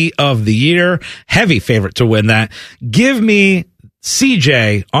Rookie of the Year. Heavy favorite to win that. Give me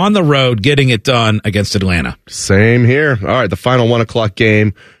C.J. on the road getting it done against Atlanta. Same here. All right. The final 1:00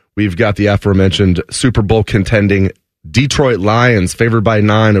 game. We've got the aforementioned Super Bowl contending Detroit Lions favored by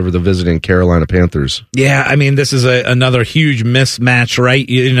 9 over the visiting Carolina Panthers. Yeah, I mean, this is another huge mismatch, right?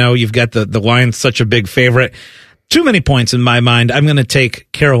 You've got the Lions, such a big favorite. Too many points in my mind. I'm going to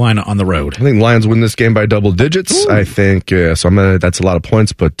take Carolina on the road. I think Lions win this game by double digits. Ooh. I think so. That's a lot of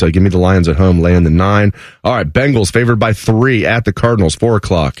points, but give me the Lions at home, laying the 9. All right, Bengals favored by 3 at the Cardinals,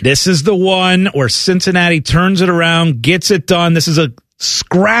 4:00. This is the one where Cincinnati turns it around, gets it done. This is a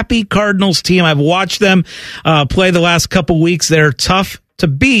scrappy Cardinals team. I've watched them play the last couple weeks. They're tough to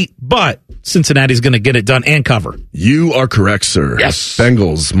beat, but Cincinnati's going to get it done and cover. You are correct, sir. Yes.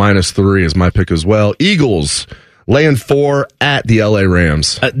 Bengals -3 is my pick as well. Eagles laying 4 at the LA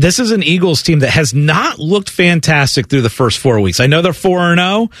Rams. This is an Eagles team that has not looked fantastic through the first 4 weeks. I know they're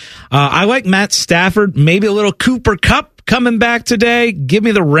 4-0. I like Matt Stafford, maybe a little Cooper Kupp coming back today. Give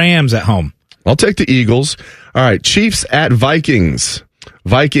me the Rams at home. I'll take the Eagles. All right, Chiefs at Vikings.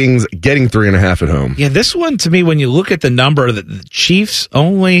 Vikings getting 3.5 at home. Yeah, this one to me, when you look at the number, the Chiefs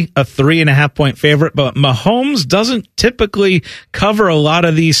only a 3.5 point favorite, but Mahomes doesn't typically cover a lot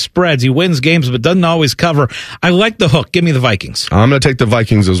of these spreads. He wins games, but doesn't always cover. I like the hook. Give me the Vikings. I'm going to take the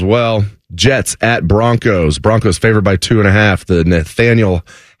Vikings as well. Jets at Broncos. Broncos favored by 2.5. The Nathaniel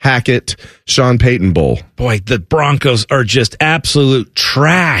Hackett, Sean Payton Bowl. Boy, the Broncos are just absolute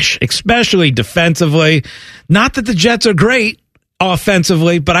trash, especially defensively. Not that the Jets are great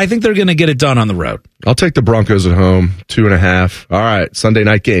offensively, but I think they're going to get it done on the road. I'll take the Broncos at home, 2.5. All right, Sunday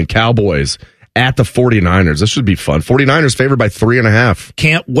night game, Cowboys at the 49ers. This should be fun. 49ers favored by 3.5.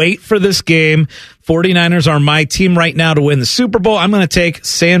 Can't wait for this game. 49ers are my team right now to win the Super Bowl. I'm going to take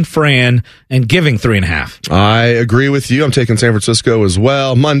San Fran and giving 3.5. I agree with you. I'm taking San Francisco as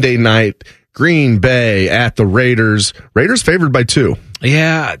well. Monday night, Green Bay at the Raiders. Raiders favored by 2.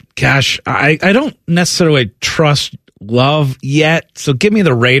 Yeah, gosh, I don't necessarily trust Love yet, so give me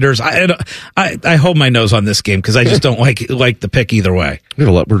the Raiders. I hold my nose on this game because I just don't like the pick either way.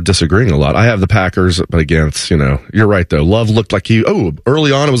 We're disagreeing a lot. I have the Packers, but again, it's you're right though. Love looked like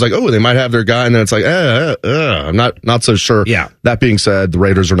early on it was like they might have their guy, and then it's like I'm not so sure. Yeah. That being said, the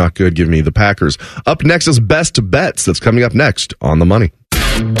Raiders are not good. Give me the Packers. Up next is Best Bets. That's coming up next on The Money.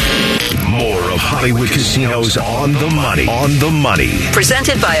 More of Hollywood Casinos on the money. On the money.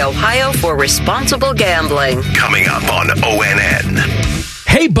 Presented by Ohio for Responsible Gambling. Coming up on ONN.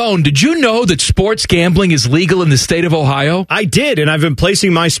 Hey, Bone, did you know that sports gambling is legal in the state of Ohio? I did, and I've been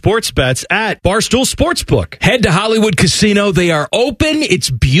placing my sports bets at Barstool Sportsbook. Head to Hollywood Casino. They are open. It's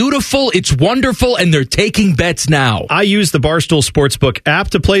beautiful. It's wonderful, and they're taking bets now. I use the Barstool Sportsbook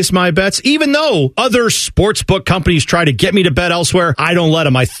app to place my bets. Even though other sportsbook companies try to get me to bet elsewhere, I don't let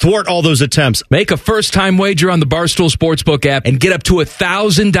them. I thwart all those attempts. Make a first-time wager on the Barstool Sportsbook app and get up to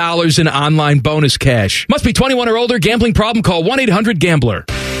 $1,000 in online bonus cash. Must be 21 or older. Gambling problem? Call 1-800-GAMBLER.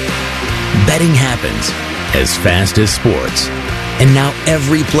 Betting happens as fast as sports. And now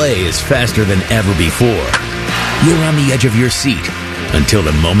every play is faster than ever before. You're on the edge of your seat until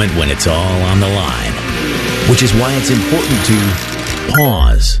the moment when it's all on the line. Which is why it's important to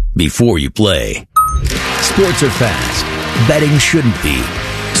pause before you play. Sports are fast. Betting shouldn't be.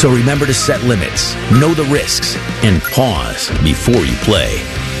 So remember to set limits, know the risks, and pause before you play.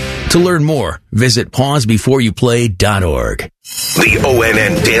 To learn more, visit pausebeforeyouplay.org. The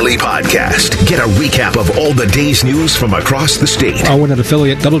ONN Daily Podcast. Get a recap of all the day's news from across the state. ONN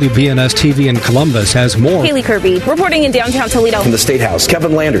affiliate WBNS TV in Columbus has more. Haley Kirby, reporting in downtown Toledo. From the State House,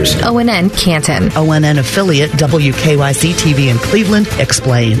 Kevin Landers. ONN Canton. ONN affiliate WKYC TV in Cleveland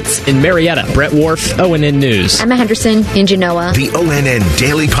explains. In Marietta, Brett Wharf, ONN News. Emma Henderson in Genoa. The ONN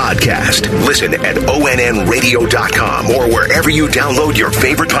Daily Podcast. Listen at ONNradio.com or wherever you download your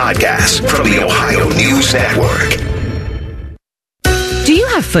favorite podcasts from the Ohio News Network. Do you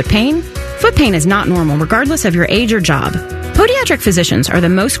have foot pain? Foot pain is not normal regardless of your age or job. Podiatric physicians are the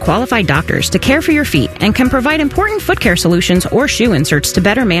most qualified doctors to care for your feet and can provide important foot care solutions or shoe inserts to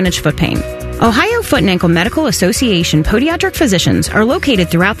better manage foot pain. Ohio Foot and Ankle Medical Association podiatric physicians are located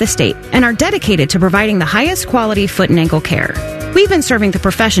throughout the state and are dedicated to providing the highest quality foot and ankle care. We've been serving the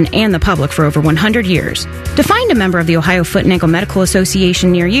profession and the public for over 100 years. To find a member of the Ohio Foot and Ankle Medical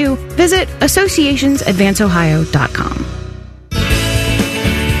Association near you, visit associationsadvanceohio.com.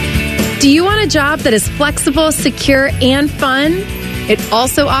 Do you want a job that is flexible, secure, and fun? It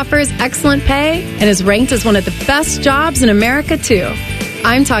also offers excellent pay and is ranked as one of the best jobs in America, too.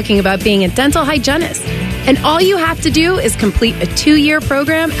 I'm talking about being a dental hygienist. And all you have to do is complete a 2-year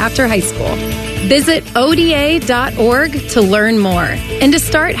program after high school. Visit ODA.org to learn more and to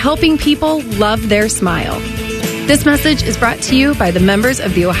start helping people love their smile. This message is brought to you by the members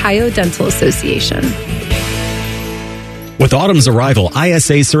of the Ohio Dental Association. With autumn's arrival,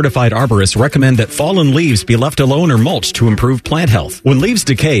 ISA-certified arborists recommend that fallen leaves be left alone or mulched to improve plant health. When leaves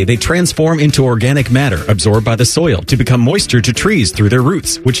decay, they transform into organic matter absorbed by the soil to become moisture to trees through their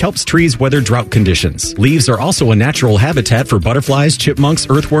roots, which helps trees weather drought conditions. Leaves are also a natural habitat for butterflies, chipmunks,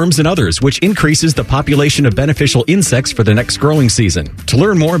 earthworms, and others, which increases the population of beneficial insects for the next growing season. To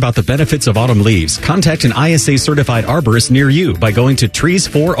learn more about the benefits of autumn leaves, contact an ISA-certified arborist near you by going to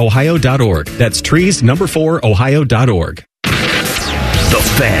trees4ohio.org. That's trees4ohio.org. The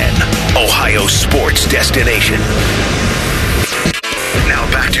Fan, Ohio sports destination. Now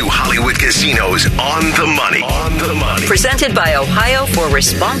back to Hollywood Casinos on the money. On the money. Presented by Ohio for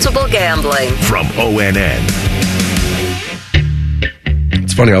Responsible Gambling. From ONN.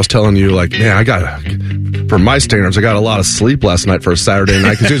 It's funny, I was telling you, like, man, for my standards, I got a lot of sleep last night for a Saturday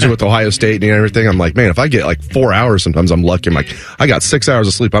night, because usually with Ohio State and everything, I'm like, man, if I get like 4 hours, sometimes I'm lucky. I'm like, I got 6 hours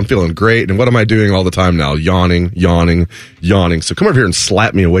of sleep. I'm feeling great. And what am I doing all the time now? Yawning. So come over here and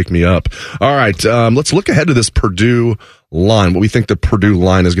slap me and wake me up. All right, let's look ahead to this Purdue line, what we think the Purdue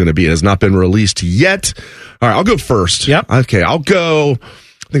line is going to be. It has not been released yet. All right, I'll go first. Yep. Okay, I'll go.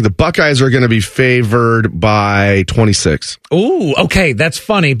 I think the Buckeyes are going to be favored by 26. Ooh, okay. That's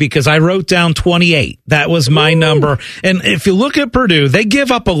funny because I wrote down 28. That was my number. And if you look at Purdue, they give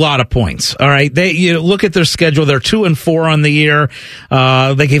up a lot of points. All right. You look at their schedule. They're 2-4 on the year.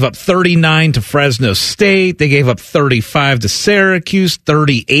 They gave up 39 to Fresno State. They gave up 35 to Syracuse,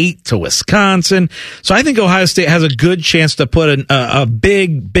 38 to Wisconsin. So I think Ohio State has a good chance to put a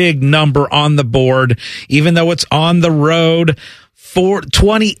big number on the board, even though it's on the road.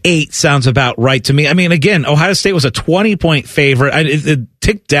 28 sounds about right to me. I mean, again, Ohio State was a 20-point favorite. It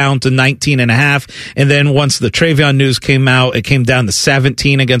ticked down to 19.5. And then once the Travion news came out, it came down to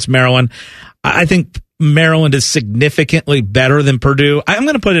 17 against Maryland. I think Maryland is significantly better than Purdue. I'm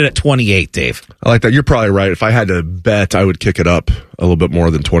going to put it at 28, Dave. I like that. You're probably right. If I had to bet, I would kick it up a little bit more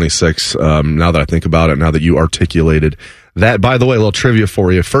than 26. Now that I think about it, now that you articulated that. By the way, a little trivia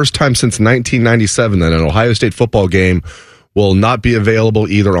for you. First time since 1997 that an Ohio State football game will not be available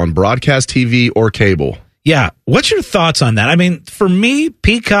either on broadcast TV or cable. Yeah. What's your thoughts on that? I mean, for me,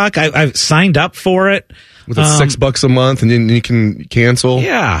 Peacock, I've signed up for it. With $6 a month and then you can cancel?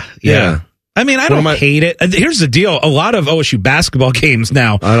 Yeah. I mean, I don't hate it. Here's the deal. A lot of OSU basketball games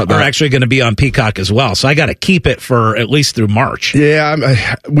now are actually going to be on Peacock as well. So I got to keep it for at least through March.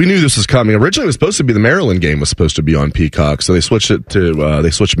 Yeah, we knew this was coming. Originally, it was supposed to be the Maryland game was supposed to be on Peacock. So they switched it to, they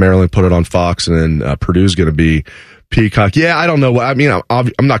switched Maryland, put it on Fox, and then Purdue's going to be Peacock. Yeah, I don't know. I mean,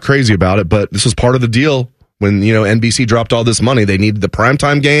 I'm not crazy about it, but this was part of the deal. When, NBC dropped all this money, they needed the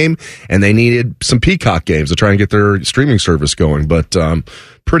primetime game and they needed some Peacock games to try and get their streaming service going. But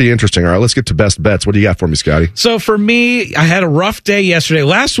pretty interesting. All right, let's get to best bets. What do you got for me, Scotty? So for me, I had a rough day yesterday.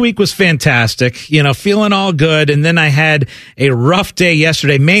 Last week was fantastic, feeling all good. And then I had a rough day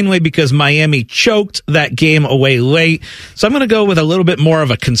yesterday, mainly because Miami choked that game away late. So I'm going to go with a little bit more of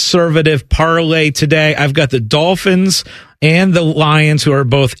a conservative parlay today. I've got the Dolphins and the Lions, who are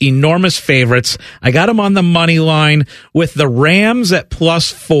both enormous favorites. I got them on the money line with the Rams at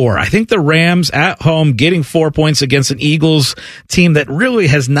 +4. I think the Rams at home getting 4 points against an Eagles team that really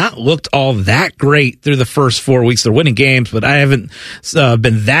has not looked all that great through the first 4 weeks. They're winning games, but I haven't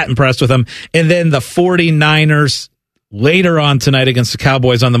been that impressed with them. And then the 49ers later on tonight against the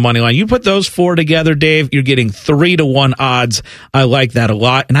Cowboys on the money line. You put those 4 together, Dave, you're getting 3-1 odds. I like that a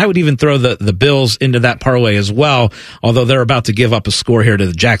lot. And I would even throw the Bills into that parlay as well, although they're about to give up a score here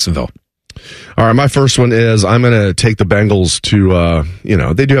to Jacksonville. All right, my first one is I'm going to take the Bengals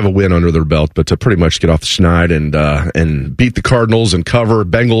to, they do have a win under their belt, but to pretty much get off the schneid and beat the Cardinals and cover.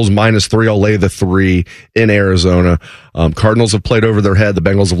 Bengals -3. I'll lay the 3 in Arizona. Cardinals have played over their head. The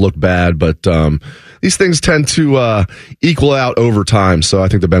Bengals have looked bad, but these things tend to equal out over time. So I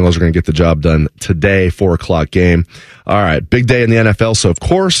think the Bengals are going to get the job done today, 4:00 game. All right, big day in the NFL. So, of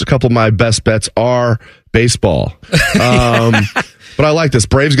course, a couple of my best bets are baseball. But I like this.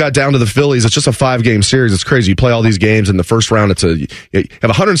 Braves got down to the Phillies. It's just a 5-game series. It's crazy. You play all these games in the first round. You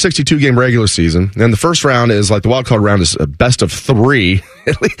have a 162-game regular season. And the first round is like the wild card round is a best of 3.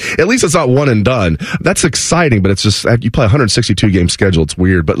 At least it's not one and done. That's exciting, but it's just you play a 162-game schedule. It's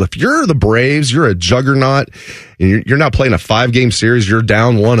weird. But if you're the Braves, you're a juggernaut, and you're not playing a 5-game series. You're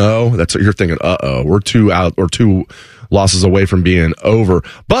down 1-0. That's what you're thinking. We're 2 out or 2 losses away from being over.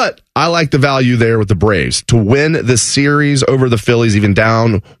 But I like the value there with the Braves. To win this series over the Phillies, even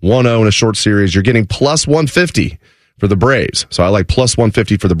down 1-0 in a short series, you're getting +150 for the Braves. So I like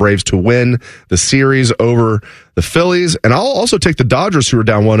 +150 for the Braves to win the series over the Phillies. And I'll also take the Dodgers, who are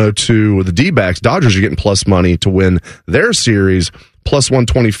down 1-0 to the D-backs. Dodgers are getting plus money to win their series,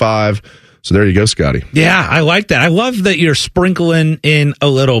 +125. So there you go, Scotty. Yeah, I like that. I love that you're sprinkling in a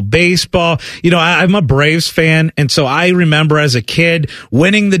little baseball. I'm a Braves fan, and so I remember as a kid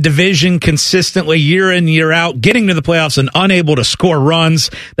winning the division consistently year in, year out, getting to the playoffs and unable to score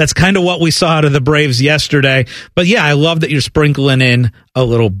runs. That's kind of what we saw out of the Braves yesterday. But yeah, I love that you're sprinkling in a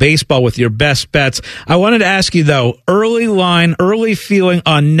little baseball with your best bets. I wanted to ask you, though, early line, early feeling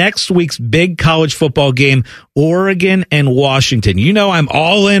on next week's big college football game, Oregon and Washington. I'm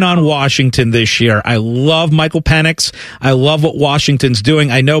all in on Washington this year. I love Michael Penix. I love what Washington's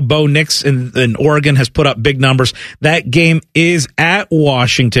doing. I know Bo Nix in Oregon has put up big numbers. That game is at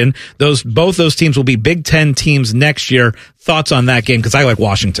Washington. Both those teams will be Big Ten teams next year. Thoughts on that game? Because I like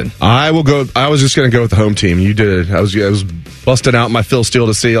Washington. I was just going to go with the home team. You did it. I was busting out my Phil Steele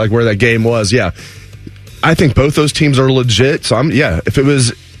to see where that game was. Yeah, I think both those teams are legit. So if it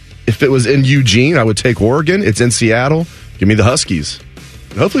was in Eugene, I would take Oregon. It's in Seattle. Give me the Huskies.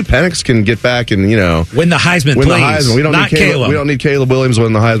 And hopefully Penix can get back and win the Heisman. Win the Heisman. We don't need Caleb Williams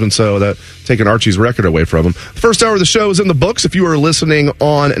winning the Heisman, so that taking Archie's record away from him. The first hour of the show is in the books. If you are listening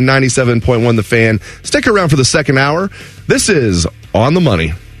on 97.1 The Fan, stick around for the second hour. This is On the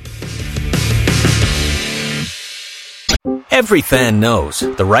Money. Every fan knows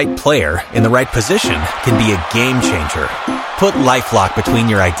the right player in the right position can be a game changer. Put LifeLock between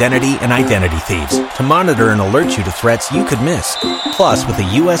your identity and identity thieves to monitor and alert you to threats you could miss. Plus, with a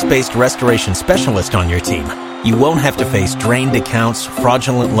U.S.-based restoration specialist on your team, you won't have to face drained accounts,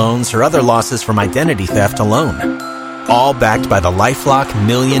 fraudulent loans, or other losses from identity theft alone. All backed by the LifeLock $1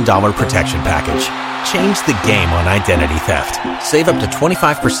 Million Protection Package. Change the game on identity theft. Save up to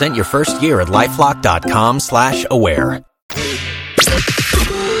 25% your first year at LifeLock.com/aware.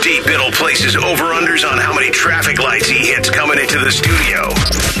 Deep Biddle places over-unders on how many traffic lights he hits coming into the studio.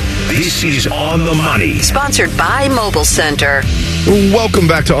 This is On the Money. Sponsored by Mobile Center. Welcome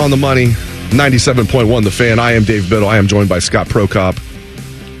back to On the Money, 97.1 The Fan. I am Dave Biddle. I am joined by Scott Prokop.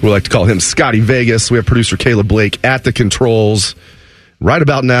 We like to call him Scotty Vegas. We have producer Caleb Blake at the controls. Right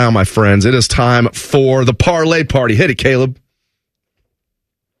about now, my friends, it is time for the parlay party. Hit it, Caleb.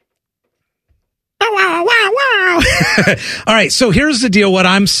 All right, so here's the deal. What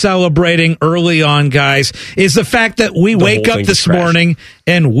I'm celebrating early on, guys, is the fact that we wake up this morning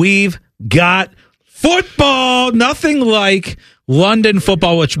and we've got football. Nothing like London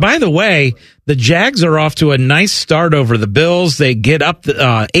football, which, by the way, the Jags are off to a nice start over the Bills. They get up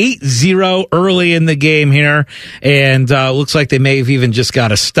 8-0 early in the game here, and looks like they may have even just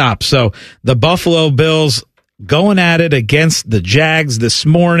got a stop. So the Buffalo Bills going at it against the Jags this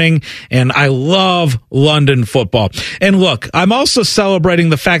morning, and I love London football. And look, I'm also celebrating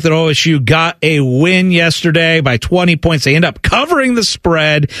the fact that OSU got a win yesterday by 20 points. They end up covering the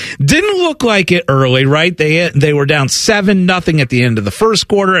spread. Didn't look like it early, right? They were down 7-0 at the end of the first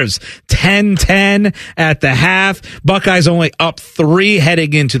quarter. It was 10-10 at the half. Buckeyes only up 3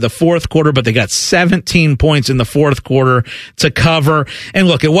 heading into the fourth quarter, but they got 17 points in the fourth quarter to cover. And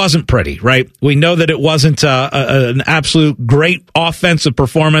look, it wasn't pretty, right? We know that it wasn't an absolute great offensive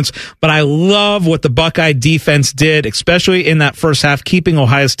performance, but I love what the Buckeye defense did, especially in that first half, keeping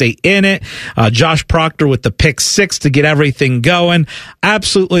Ohio State in it. Josh Proctor with the pick 6 to get everything going.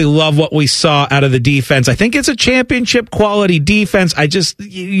 Absolutely love what we saw out of the defense. I think it's a championship quality defense. I just,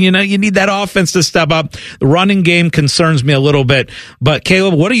 you need that offense to step up. The running game concerns me a little bit, but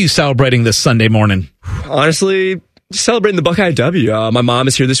Caleb, what are you celebrating this Sunday morning? Honestly, just celebrating the Buckeye W. My mom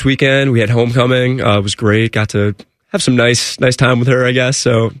is here this weekend. We had homecoming. It was great. Got to have some nice time with her, I guess.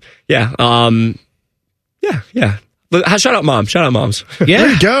 So yeah. Shout out mom. Shout out moms.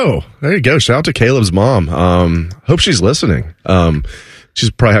 Yeah. There you go. Shout out to Caleb's mom. Hope she's listening. She's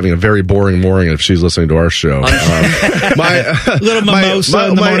probably having a very boring morning if she's listening to our show. Little mimosa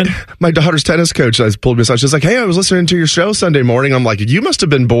in the morning. My daughter's tennis coach has pulled me aside. She's like, "Hey, I was listening to your show Sunday morning." I'm like, "You must have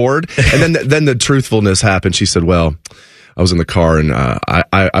been bored." And then the truthfulness happened. She said, "Well, I was in the car and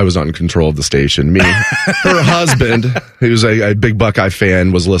I was not in control of the station." Her husband, who's a big Buckeye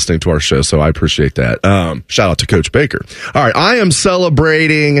fan, was listening to our show, so I appreciate that. Shout out to Coach Baker. All right, I am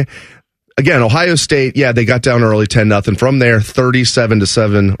celebrating. Again, Ohio State, they got down early, 10-0. From there,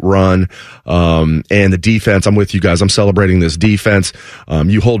 37-7 run. And the defense, I'm with you guys. I'm celebrating this defense.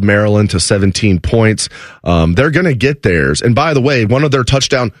 You hold Maryland to 17 points. They're going to get theirs. And by the way, one of their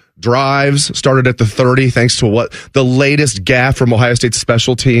touchdown drives started at the 30 thanks to the latest gaffe from Ohio State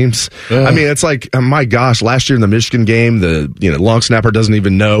special teams. I mean, it's like, oh my gosh, last year in the Michigan game, the long snapper doesn't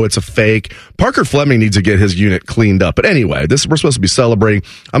even know it's a fake. Parker Fleming needs to get his unit cleaned up. But anyway, we're supposed to be celebrating.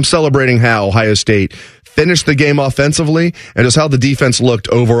 I'm celebrating how Ohio State finished the game offensively and just how the defense looked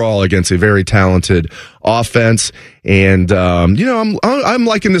overall against a very talented offense. And, I'm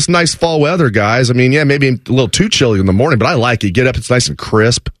liking this nice fall weather, guys. I mean, maybe a little too chilly in the morning, but I like it. Get up, it's nice and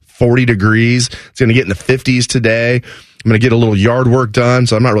crisp. 40 degrees. It's going to get in the 50s today. I'm going to get a little yard work done,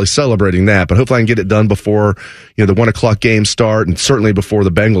 so I'm not really celebrating that, but hopefully I can get it done before the 1:00 game start, and certainly before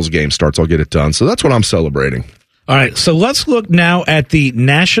the Bengals game starts, I'll get it done. So that's what I'm celebrating. All right, so let's look now at the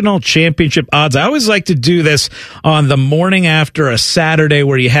national championship odds. I always like to do this on the morning after a Saturday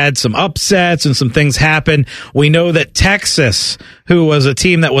where you had some upsets and some things happen. We know that Texas, who was a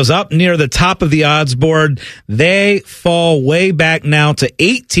team that was up near the top of the odds board, they fall way back now to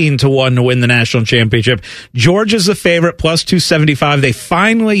 18-1 to win the national championship. Georgia's the favorite, plus 275. They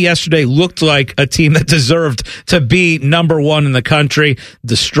finally yesterday looked like a team that deserved to be number one in the country,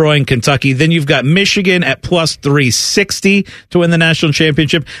 destroying Kentucky. Then you've got Michigan at plus 360 to win the national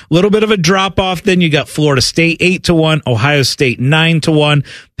championship. A little bit of a drop off. Then you got Florida State 8-1, Ohio State 9-1,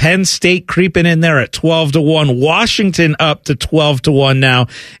 Penn State creeping in there at 12-1, Washington up to 12-1 now,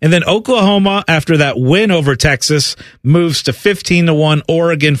 and then Oklahoma, after that win over Texas, moves to 15-1,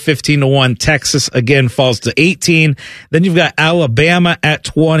 Oregon 15-1, Texas again falls to 18. Then you've got Alabama at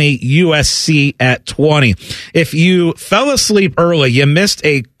 20, USC at 20. If you fell asleep early, you missed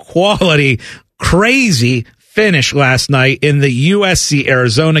a quality, crazy finish last night in the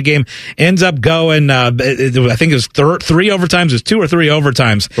USC-Arizona game. Ends up going, I think it was 3 overtimes. It was 2 or 3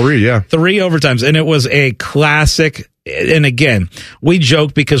 overtimes. 3, yeah. 3 overtimes. And it was a classic. And again, we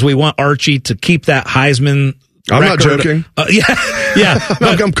joke because we want Archie to keep that Heisman I'm record. not joking. Yeah.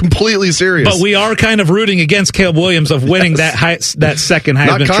 But, I'm completely serious. But we are kind of rooting against Caleb Williams of winning that second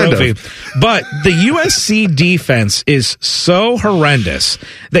Heisman Trophy. But the USC defense is so horrendous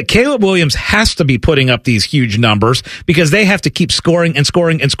that Caleb Williams has to be putting up these huge numbers because they have to keep scoring and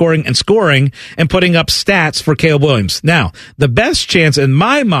scoring and scoring and scoring and putting up stats for Caleb Williams. Now, the best chance in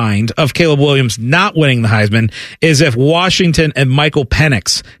my mind of Caleb Williams not winning the Heisman is if Washington and Michael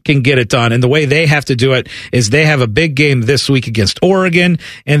Penix can get it done. And the way they have to do it is they have a big game this week against Oregon,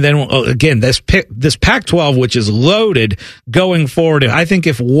 and then again this Pac-12, which is loaded going forward. I think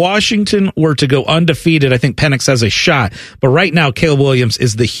if Washington were to go undefeated, I think Penix has a shot. But right now, Caleb Williams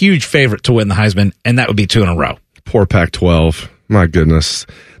is the huge favorite to win the Heisman, and that would be 2 in a row. Poor Pac-12. My goodness.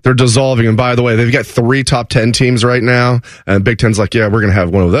 They're dissolving. And by the way, they've got 3 top 10 teams right now. And Big Ten's like, yeah, we're going to have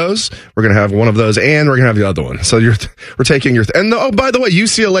one of those. We're going to have one of those. And we're going to have the other one. So we're taking your... And by the way,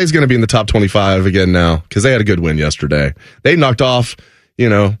 UCLA is going to be in the top 25 again now because they had a good win yesterday. They knocked off,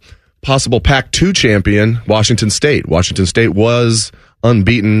 possible Pac-2 champion, Washington State. Washington State was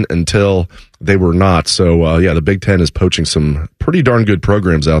unbeaten until they were not. So, the Big Ten is poaching some pretty darn good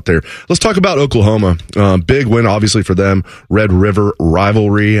programs out there. Let's talk about Oklahoma. Big win, obviously, for them. Red River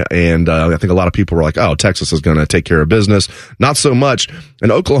rivalry. And I think a lot of people were like, oh, Texas is going to take care of business. Not so much.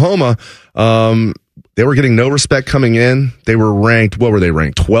 And Oklahoma, they were getting no respect coming in. They were ranked, what were they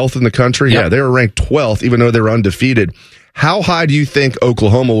ranked? 12th in the country? Yep. Yeah, they were ranked 12th, even though they were undefeated. How high do you think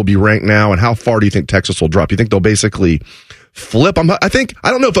Oklahoma will be ranked now, and how far do you think Texas will drop? You think they'll basically flip? I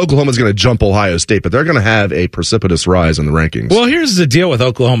don't know if Oklahoma's going to jump Ohio State, but they're going to have a precipitous rise in the rankings. Well, here's the deal with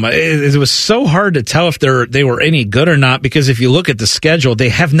Oklahoma. It was so hard to tell if they were any good or not, because if you look at the schedule, they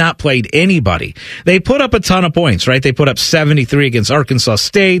have not played anybody. They put up a ton of points, right? They put up 73 against Arkansas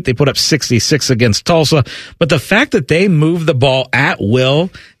State. They put up 66 against Tulsa. But the fact that they moved the ball at will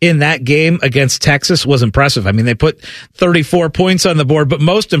in that game against Texas was impressive. I mean, they put 34 points on the board, but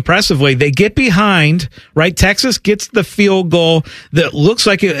most impressively, they get behind, right? Texas gets the field goal that looks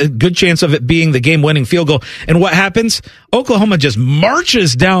like a good chance of it being the game-winning field goal. And what happens? Oklahoma just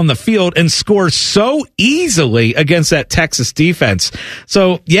marches down the field and scores so easily against that Texas defense.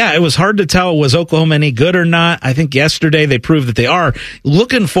 So, yeah, it was hard to tell, was Oklahoma any good or not? I think yesterday they proved that they are.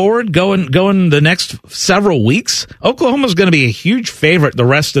 Looking forward, going the next several weeks, Oklahoma's going to be a huge favorite the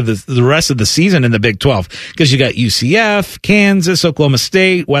rest of the season in the Big 12, because you got UCF, Kansas, Oklahoma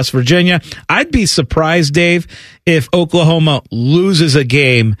State, West Virginia. I'd be surprised, Dave, if Oklahoma loses a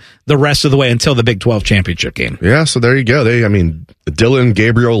game the rest of the way until the Big 12 championship game. Yeah, so there you go. Dylan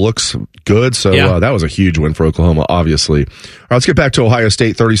Gabriel looks good, so that was a huge win for Oklahoma, obviously. All right, let's get back to Ohio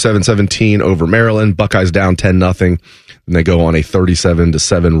State, 37-17 over Maryland. Buckeyes down 10-0, and they go on a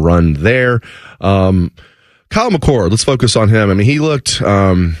 37-7 run there. Kyle McCord, let's focus on him. I mean, he looked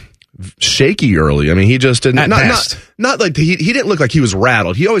shaky early. I mean, he just didn't. Not like he didn't look like he was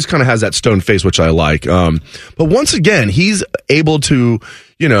rattled. He always kind of has that stone face, which I like. But once again, he's able to,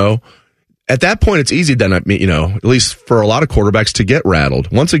 at that point, it's easy then, at least for a lot of quarterbacks, to get rattled.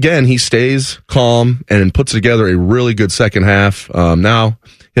 Once again, he stays calm and puts together a really good second half. Now,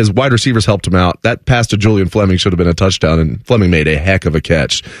 his wide receivers helped him out. That pass to Julian Fleming should have been a touchdown, and Fleming made a heck of a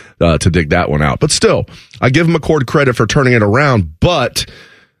catch to dig that one out. But still, I give McCord credit for turning it around, but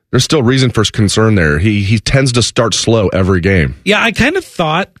there's still reason for concern there. He tends to start slow every game. Yeah, I kind of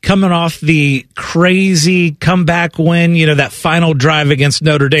thought coming off the crazy comeback win, that final drive against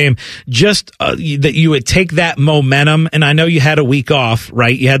Notre Dame, just that you would take that momentum. And I know you had a week off,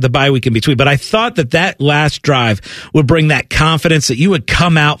 right? You had the bye week in between, but I thought that last drive would bring that confidence that you would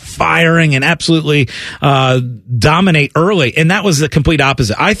come out firing and absolutely dominate early. And that was the complete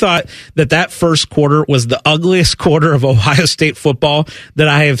opposite. I thought that first quarter was the ugliest quarter of Ohio State football that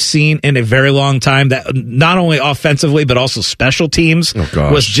I have seen in a very long time, that not only offensively but also special teams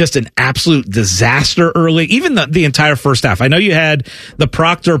was just an absolute disaster early, even the entire first half. I know you had the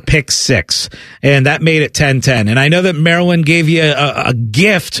Proctor pick 6 and that made it 10-10, and I know that Maryland gave you a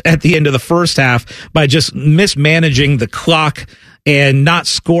gift at the end of the first half by just mismanaging the clock and not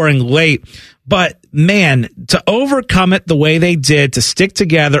scoring late. But man, to overcome it the way they did, to stick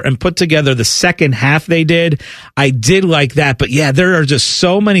together and put together the second half they did, I did like that. But yeah, there are just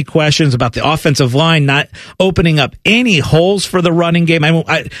so many questions about the offensive line not opening up any holes for the running game. I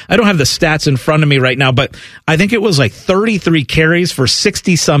don't have the stats in front of me right now, but I think it was like 33 carries for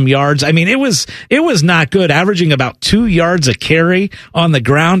 60 some yards. I mean, it was not good. Averaging about 2 yards a carry on the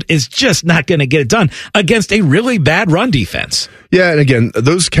ground is just not going to get it done against a really bad run defense. Yeah, and again,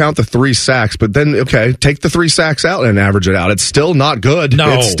 those count the 3 sacks, but then, okay, take the 3 sacks out and average it out. It's still not good.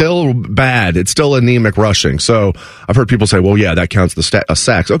 No. It's still bad. It's still anemic rushing. So I've heard people say, well, yeah, that counts the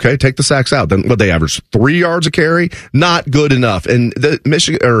sacks. Okay, take the sacks out. Then what, they average 3 yards a carry? Not good enough. And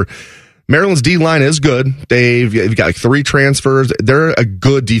the Maryland's D-line is good. You've got like 3 transfers. They're a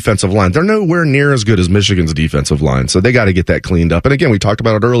good defensive line. They're nowhere near as good as Michigan's defensive line, so they got to get that cleaned up. And again, we talked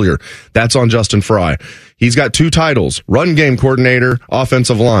about it earlier. That's on Justin Fry. He's got 2 titles, run game coordinator,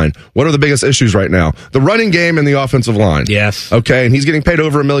 offensive line. What are the biggest issues right now? The running game and the offensive line. Yes. Okay, and he's getting paid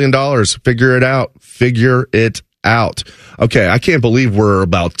over $1 million. Figure it out. Figure it out. Okay, I can't believe we're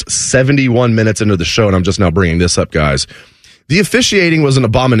about 71 minutes into the show, and I'm just now bringing this up, guys. The officiating was an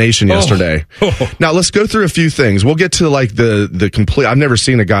abomination yesterday. Now, let's go through a few things. We'll get to like the complete. I've never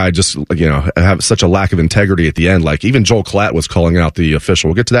seen a guy just, have such a lack of integrity at the end. Like even Joel Klatt was calling out the official.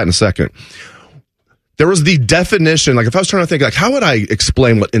 We'll get to that in a second. there was the definition. Like if I was trying to think, like how would I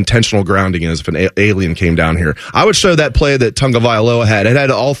explain what intentional grounding is if an alien came down here? I would show that play that Tunga Vailoa had. It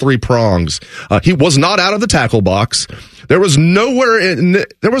had all three prongs. He was not out of the tackle box. There was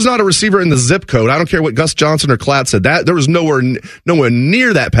not a receiver in the zip code. I don't care what Gus Johnson or Klatt said. There was nowhere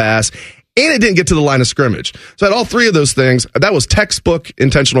near that pass. And it didn't get to the line of scrimmage. So at all three of those things, that was textbook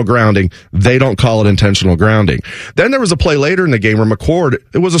intentional grounding. They don't call it intentional grounding. Then there was a play later in the game where McCord,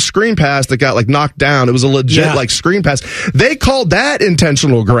 it was a screen pass that got like knocked down. It was a legit like screen pass. They called that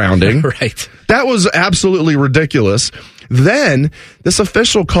intentional grounding. Right. That was absolutely ridiculous. Then this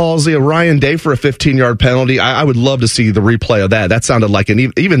official calls Ryan Day for a 15-yard penalty. I would love to see the replay of that. That sounded like,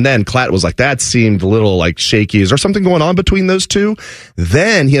 and even then, Klatt was like, that seemed a little like shaky. Is there something going on between those two?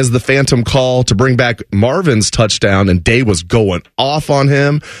 Then he has the phantom call to bring back Marvin's touchdown, and Day was going off on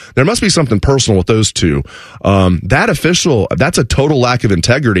him. There must be something personal with those two. That official, that's a total lack of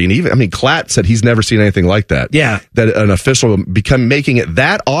integrity. And Klatt said he's never seen anything like that. Yeah. That an official making it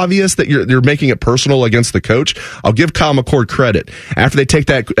that obvious that you're making it personal against the coach. I'll give Kyle McCord credit. After they take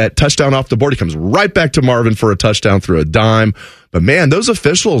that touchdown off the board, he comes right back to Marvin for a touchdown through a dime. But man, those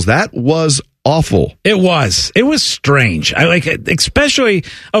officials, that was awful. It was strange. I like it, especially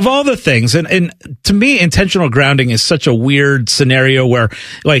of all the things. And to me, intentional grounding is such a weird scenario where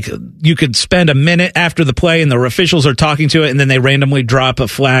like you could spend a minute after the play and the officials are talking to it and then they randomly drop a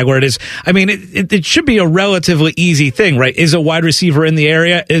flag where it is. I mean, it should be a relatively easy thing, right? Is a wide receiver in the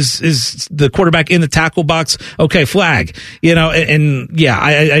area? Is the quarterback in the tackle box? Okay, flag. And yeah,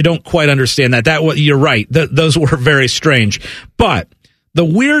 I don't quite understand that. You're right. Those were very strange. But the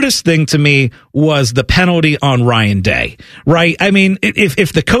weirdest thing to me was the penalty on Ryan Day, right? I mean,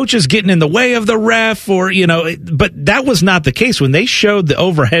 if the coach is getting in the way of the ref but that was not the case. When they showed the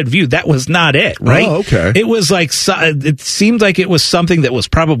overhead view, that was not it, right? Oh, okay. It was like, it seemed like it was something that was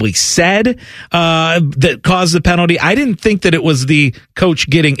probably said, that caused the penalty. I didn't think that it was the coach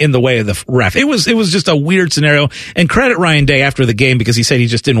getting in the way of the ref. It was just a weird scenario, and credit Ryan Day after the game because he said he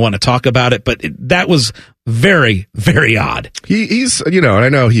just didn't want to talk about it, but that was very, very odd. He's, and I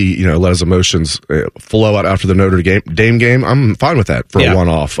know he, let his emotions flow out after the Notre Dame game. I'm fine with that for a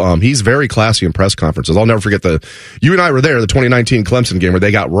one-off. He's very classy in press conferences. I'll never forget you and I were there, the 2019 Clemson game where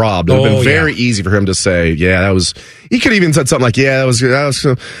they got robbed. It would have been very easy for him to say, he could have even said something like,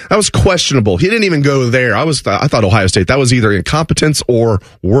 that was questionable. He didn't even go there. I thought Ohio State, that was either incompetence or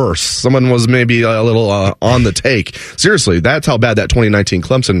worse. Someone was maybe a little on the take. Seriously, that's how bad that 2019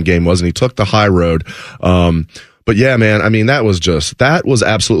 Clemson game was, and he took the high road. But yeah, man, I mean, that was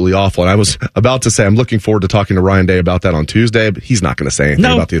absolutely awful. And I was about to say, I'm looking forward to talking to Ryan Day about that on Tuesday, but he's not going to say anything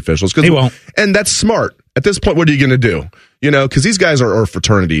about the officials. He won't. And that's smart. At this point, what are you going to do? Because these guys are a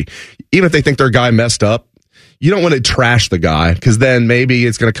fraternity. Even if they think their guy messed up, you don't want to trash the guy because then maybe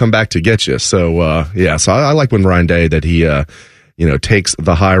it's going to come back to get you. So, so I like when Ryan Day that he, takes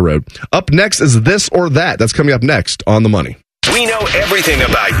the high road. Up next is This or That. That's coming up next on The Money. We know everything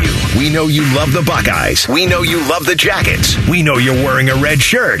about you. We know you love the Buckeyes. We know you love the Jackets. We know you're wearing a red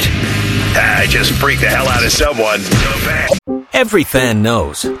shirt. Just freak the hell out of someone. So bad. Every fan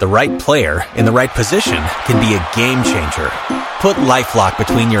knows the right player in the right position can be a game changer. Put LifeLock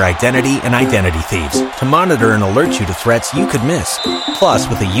between your identity and identity thieves to monitor and alert you to threats you could miss. Plus,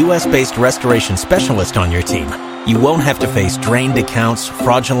 with a U.S.-based restoration specialist on your team, you won't have to face drained accounts,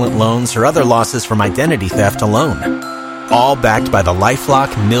 fraudulent loans, or other losses from identity theft alone. All backed by the LifeLock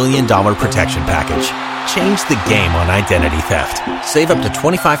 $1 Million Protection Package. Change the game on identity theft. Save up to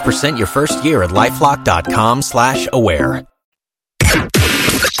 25% your first year at LifeLock.com/aware.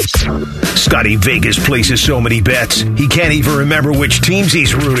 Scotty Vegas places so many bets, he can't even remember which teams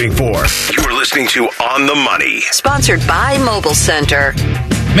he's rooting for. You're listening to On the Money. Sponsored by Mobile Center.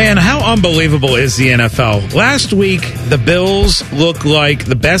 Man, how unbelievable is the NFL? Last week, the Bills looked like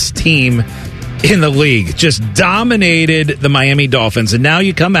the best team in the league, just dominated the Miami Dolphins. And now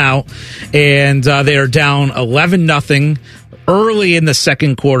you come out and they are down 11-0 early in the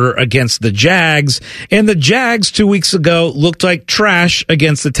second quarter against the Jags. And the Jags 2 weeks ago looked like trash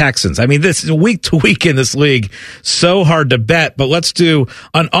against the Texans. I mean, this is week to week in this league. So hard to bet. But let's do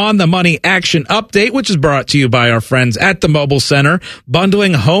an On the Money action update, which is brought to you by our friends at the Mobile Center.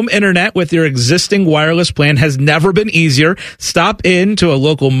 Bundling home internet with your existing wireless plan has never been easier. Stop in to a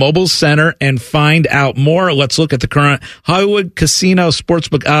local Mobile Center and find out more. Let's look at the current Hollywood Casino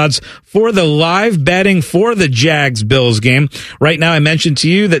Sportsbook odds for the live betting for the Jags-Bills game. Right now, I mentioned to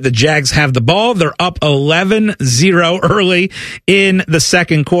you that the Jags have the ball. They're up 11-0 early in the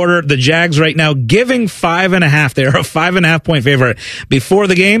second quarter. The Jags right now giving 5.5. They are a 5.5-point favorite. Before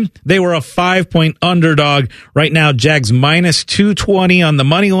the game, they were a 5-point underdog. Right now, Jags minus 220 on the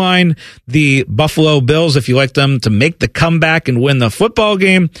money line. The Buffalo Bills, if you like them to make the comeback and win the football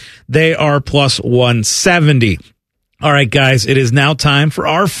game, they are plus 170. All right, guys, it is now time for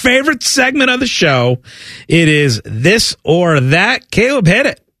our favorite segment of the show. It is This or That. Caleb, hit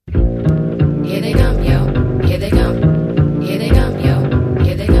it. Here they come, yo. Here they come. Here they come, yo.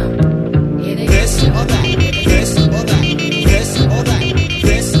 Here they come. Here they come. This or that. This or that. This or that.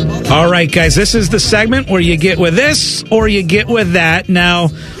 This or that. All right, guys, this is the segment where you get with this or you get with that. Now,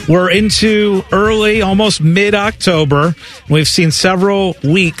 we're into early, almost mid-October. We've seen several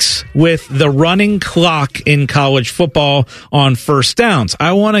weeks with the running clock in college football on first downs.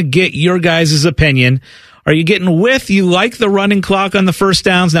 I want to get your guys' opinion. Are you getting with? You like the running clock on the first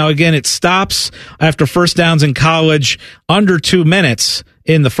downs? Now, again, it stops after first downs in college under 2 minutes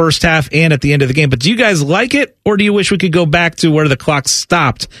in the first half and at the end of the game. But do you guys like it, or do you wish we could go back to where the clock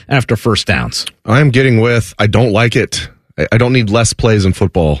stopped after first downs? I'm getting with. I don't like it. I don't need less plays in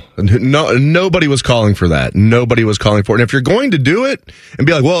football. No, nobody was calling for that. Nobody was calling for it. And if you're going to do it and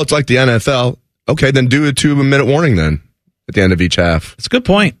be like, well, it's like the NFL, okay, then do a 2-minute warning then at the end of each half. That's a good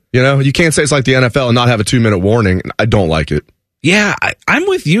point. You know, you can't say it's like the NFL and not have a 2-minute warning. I don't like it. Yeah, I'm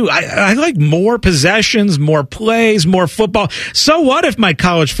with you. I like more possessions, more plays, more football. So what if my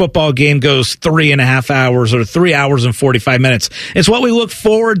college football game goes 3.5 hours or 3 hours and 45 minutes? It's what we look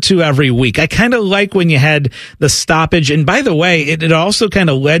forward to every week. I kind of like when you had the stoppage. And by the way, it also kind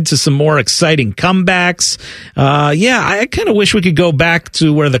of led to some more exciting comebacks. I kind of wish we could go back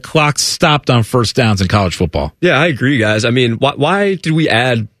to where the clock stopped on first downs in college football. Yeah, I agree, guys. I mean, why did we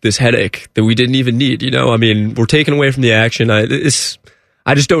add this headache that we didn't even need? You know, I mean, we're taking away from the action. I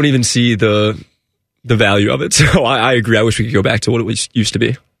just don't even see the value of it. So I agree. I wish we could go back to what it used to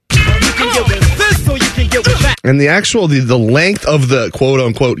be. And the length of the quote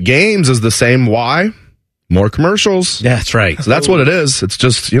unquote games is the same. Why? More commercials. Yeah, that's right. So that's what it is. It's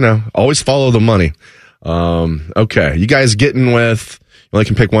just, always follow the money. Okay. You guys getting with, you only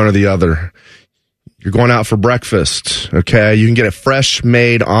can pick one or the other. You're going out for breakfast. Okay. You can get a fresh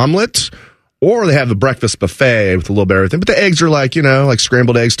made omelet, or they have the breakfast buffet with a little bit of everything. But the eggs are like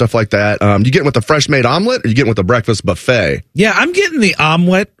scrambled eggs, stuff like that. You getting with the fresh made omelet, or you getting with the breakfast buffet? Yeah, I'm getting the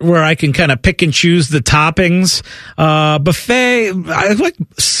omelet where I can kind of pick and choose the toppings. Buffet, I like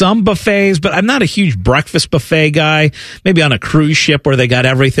some buffets, but I'm not a huge breakfast buffet guy. Maybe on a cruise ship where they got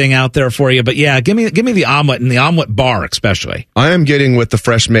everything out there for you. But yeah, give me the omelet, and the omelet bar especially. I am getting with the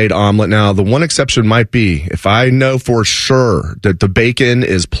fresh made omelet. Now, the one exception might be if I know for sure that the bacon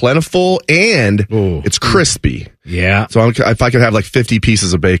is plentiful and it's crispy. Yeah. So if I could have like 50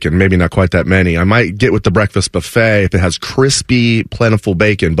 pieces of bacon, maybe not quite that many, I might get with the breakfast buffet if it has crispy, plentiful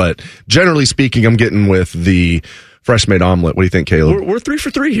bacon. But generally speaking, I'm getting with the fresh made omelet. What do you think, Caleb? We're 3 for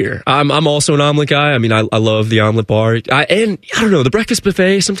 3 here. I'm also an omelet guy. I mean, I love the omelet bar. And I don't know, the breakfast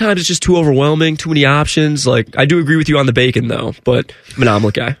buffet, sometimes it's just too overwhelming, too many options. Like, I do agree with you on the bacon, though, but I'm an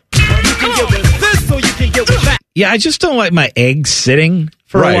omelet guy. Yeah, I just don't like my eggs sitting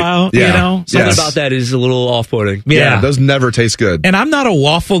for a while, Yeah. Something about that is a little off-putting. Yeah, those never taste good. And I'm not a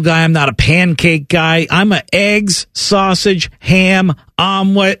waffle guy. I'm not a pancake guy. I'm a eggs, sausage, ham,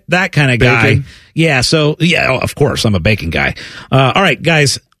 omelet, that kind of guy. Bacon. Yeah, of course, I'm a bacon guy. All right,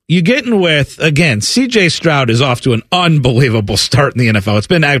 guys, you're getting with, again, C.J. Stroud is off to an unbelievable start in the NFL. It's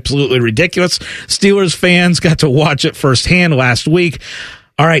been absolutely ridiculous. Steelers fans got to watch it firsthand last week.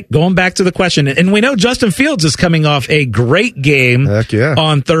 All right, going back to the question, and we know Justin Fields is coming off a great game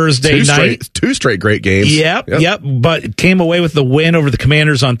on Thursday night. Two straight great games. Yep, but came away with the win over the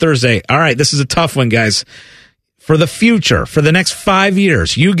Commanders on Thursday. All right, this is a tough one, guys. For the future, for the next 5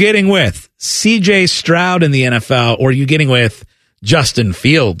 years, you getting with C.J. Stroud in the NFL, or you getting with Justin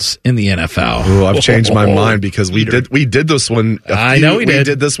Fields in the NFL? Oh, I've changed my mind because we did this one. We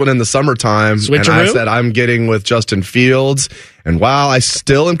did this one in the summertime, Switcheroo? And I said I'm getting with Justin Fields. And while I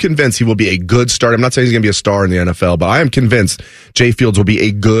still am convinced he will be a good starter, I'm not saying he's going to be a star in the NFL, but I am convinced Jay Fields will be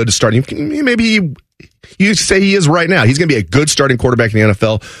a good starting. Maybe you say he is right now. He's going to be a good starting quarterback in the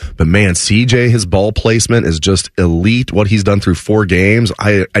NFL. But man, CJ, his ball placement is just elite. What he's done through 4 games,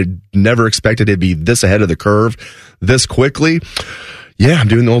 I never expected it to be this ahead of the curve this quickly. Yeah, I'm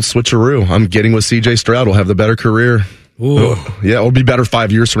doing the old switcheroo. I'm getting with CJ Stroud. Will have the better career. Ooh. Yeah, it'll be better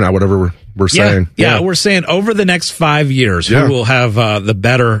 5 years from now, whatever we're saying. Yeah, we're saying over the next 5 years, who will have the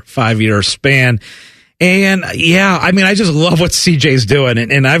better 5-year span. And I mean, I just love what CJ's doing.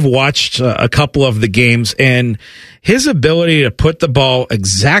 And I've watched a couple of the games, and his ability to put the ball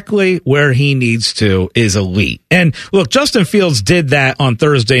exactly where he needs to is elite. And look, Justin Fields did that on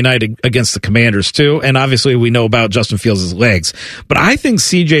Thursday night against the Commanders too. And obviously we know about Justin Fields' legs, but I think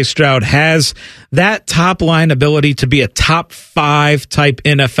CJ Stroud has that top line ability to be a top 5 type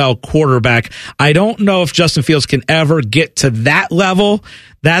NFL quarterback. I don't know if Justin Fields can ever get to that level.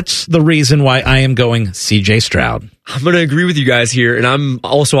 That's the reason why I am going CJ Stroud. I'm going to agree with you guys here, and I'm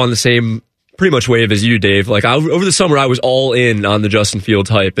also on the same pretty much wave as you, Dave. Like over the summer, I was all in on the Justin Fields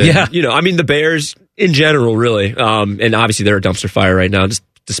hype. And, the Bears in general, really. And obviously they're a dumpster fire right now, just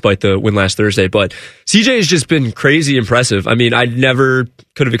despite the win last Thursday. But CJ has just been crazy impressive. I mean, I never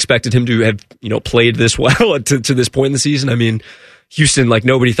could have expected him to have, played this well to this point in the season. I mean, Houston,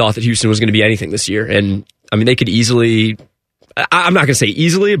 nobody thought that Houston was going to be anything this year. And I mean, they could easily, I'm not going to say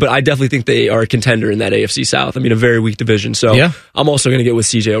easily, but I definitely think they are a contender in that AFC South. I mean, a very weak division. So I'm also going to get with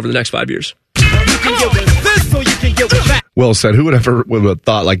CJ over the next 5 years. Well said. Who would have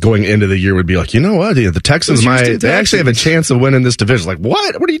thought going into the year would be like, you know what? The Texans they actually have a chance of winning this division. Like,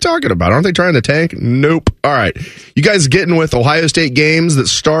 what? What are you talking about? Aren't they trying to tank? Nope. All right. You guys getting with Ohio State games that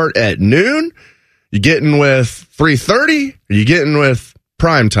start at noon? You getting with 3:30? Are you getting with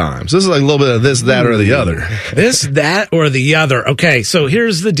prime time? So this is like a little bit of this, that, or the other. This, that, or the other. Okay, so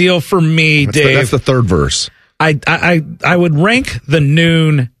here's the deal for me, Dave. That's the third verse. I would rank the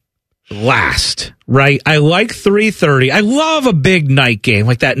noon last, right? I like 3:30. I love a big night game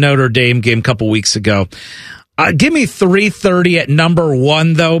like that Notre Dame game a couple weeks ago. Give me 3:30 at number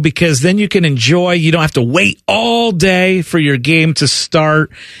 1, though, because then you can enjoy. You don't have to wait all day for your game to start.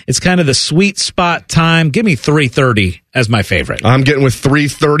 It's kind of the sweet spot time. Give me 3:30 as my favorite. I'm getting with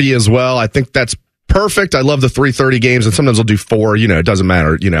 3:30 as well. I think that's perfect. I love the 3:30 games, and sometimes I'll do 4. It doesn't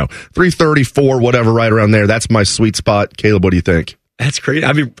matter. 3:30, 4, whatever, right around there. That's my sweet spot. Caleb, what do you think? That's crazy.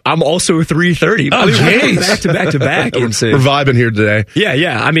 I mean, I'm also 3:30. Oh, jeez. Back to back. We're vibing here today.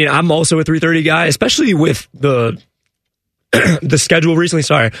 Yeah. I mean, I'm also a 3:30 guy, especially with the schedule recently.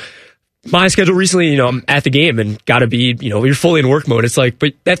 Sorry. My schedule recently, I'm at the game and got to be, you're fully in work mode. It's like,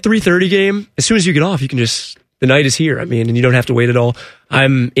 but that 3:30 game, as soon as you get off, you can just, the night is here. I mean, and you don't have to wait at all.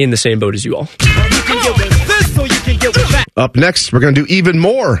 I'm in the same boat as you all. Up next, we're going to do even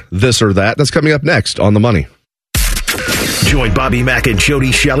more this or that. That's coming up next on The Money. Join Bobby Mack and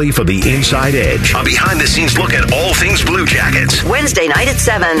Jody Shelley for the Inside Edge, a behind-the-scenes look at all things Blue Jackets. Wednesday night at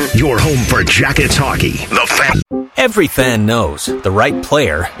 7. Your home for Jackets hockey. The Fan. Every fan knows the right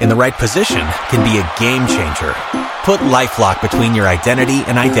player in the right position can be a game changer. Put LifeLock between your identity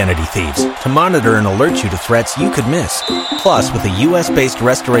and identity thieves to monitor and alert you to threats you could miss. Plus, with a U.S.-based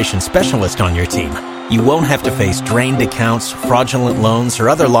restoration specialist on your team, you won't have to face drained accounts, fraudulent loans, or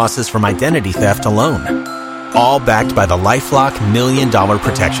other losses from identity theft alone. All backed by the LifeLock $1 Million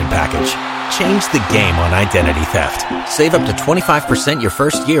Protection Package. Change the game on identity theft. Save up to 25% your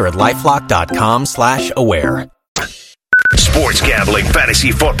first year at LifeLock.com/aware. Sports gambling,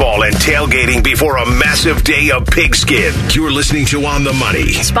 fantasy football, and tailgating before a massive day of pigskin. You're listening to On the Money.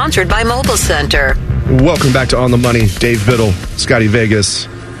 Sponsored by Mobile Center. Welcome back to On the Money. Dave Biddle, Scotty Vegas,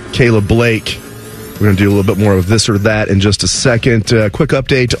 Caleb Blake. We're going to do a little bit more of this or that in just a second. Quick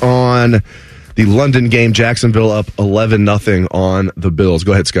update on the London game. Jacksonville up 11-0 on the Bills.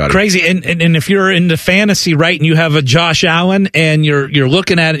 Go ahead, Scotty. Crazy. And if you're into fantasy, right, and you have a Josh Allen and you're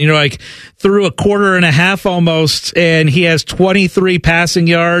looking at it and you're like, through a quarter and a half almost, and he has 23 passing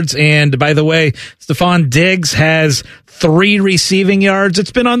yards. And by the way, Stephon Diggs has 3 receiving yards.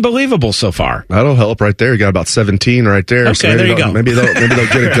 It's been unbelievable so far. That'll help right there. You got about 17 right there. Okay, so there you go. Maybe they'll get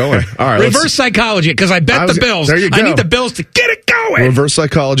it going. All right. Reverse psychology, because I bet the Bills. There you go. I need the Bills to get it going. Reverse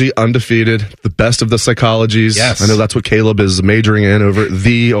psychology, undefeated, the best of the psychologies. Yes. I know that's what Caleb is majoring in over at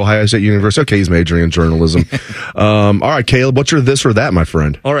the Ohio State University. Okay, he's majoring in journalism. All right, Caleb, what's your this or that, my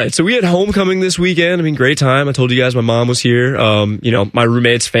friend? All right, so we had homecoming this weekend. I mean, great time. I told you guys my mom was here. My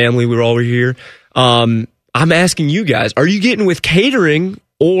roommate's family, we were all here. I'm asking you guys, are you getting with catering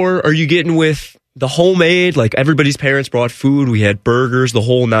or are you getting with the homemade? Like everybody's parents brought food. We had burgers, the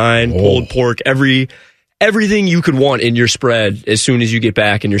whole 9, pulled pork, everything you could want in your spread as soon as you get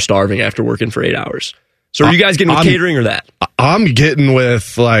back and you're starving after working for 8 hours. So are you guys getting with catering or that? I'm getting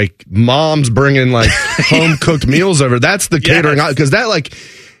with like moms bringing like home cooked meals over. That's the catering, because that like,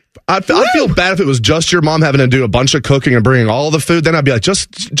 I'd feel bad if it was just your mom having to do a bunch of cooking and bringing all the food. Then I'd be like,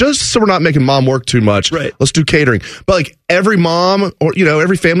 just so we're not making mom work too much, right? Let's do catering. But like every mom or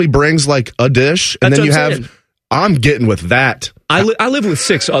every family brings like a dish, and then you have. I'm getting with that. I live with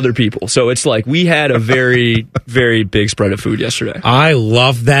 6 other people, so it's like we had a very, very big spread of food yesterday. I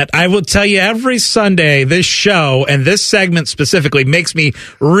love that. I will tell you, every Sunday, this show and this segment specifically makes me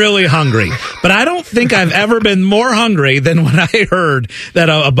really hungry. But I don't think I've ever been more hungry than when I heard that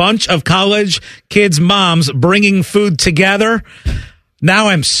a bunch of college kids' moms bringing food together. Now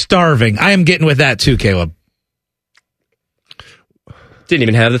I'm starving. I am getting with that too, Caleb. Didn't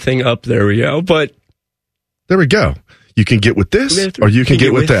even have the thing up. There we go. But there we go. You can get with this, or you can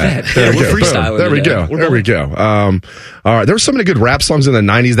get with that. There we go. Freestyling. There we go. There we go. All right. There were so many good rap songs in the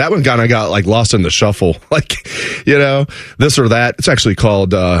 90s. That one kind of got like lost in the shuffle. Like, this or that. It's actually called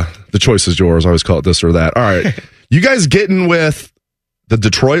The Choice Is Yours. I always call it this or that. All right. You guys getting with the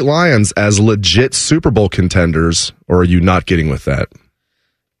Detroit Lions as legit Super Bowl contenders, or are you not getting with that?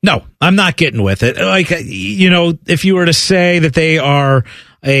 No, I'm not getting with it. Like, if you were to say that they are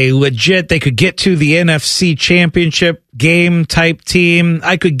they could get to the NFC Championship game type team,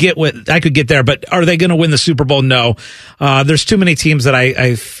 I could get there, but are they going to win the Super Bowl? No. There's too many teams that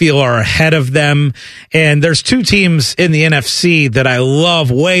I feel are ahead of them, and there's 2 teams in the NFC that I love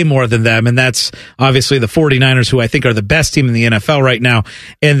way more than them, and that's obviously the 49ers, who I think are the best team in the NFL right now,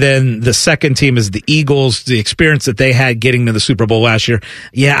 and then the second team is the Eagles, the experience that they had getting to the Super Bowl last year.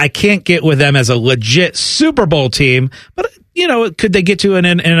 Yeah, I can't get with them as a legit Super Bowl team, but could they get to an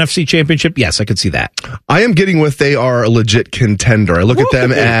NFC Championship? Yes, I could see that. I am getting with they are a legit contender. I look at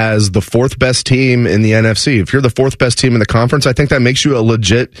them as the 4th best team in the NFC. If you're the 4th best team in the conference, I think that makes you a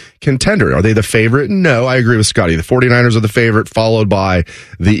legit contender. Are they the favorite? No, I agree with Scotty. The 49ers are the favorite, followed by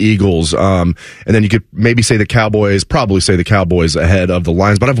the Eagles. And then you could maybe say the Cowboys ahead of the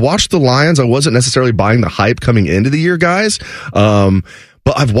Lions. But I've watched the Lions. I wasn't necessarily buying the hype coming into the year, guys.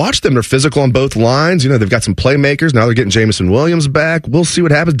 But I've watched them. They're physical on both lines. They've got some playmakers. Now they're getting Jameson Williams back. We'll see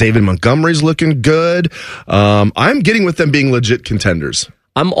what happens. David Montgomery's looking good. I'm getting with them being legit contenders.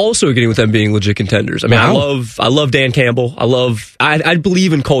 I'm also getting with them being legit contenders. I mean, wow. I love Dan Campbell. I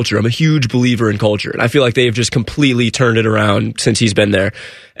believe in culture. I'm a huge believer in culture. And I feel like they've just completely turned it around since he's been there.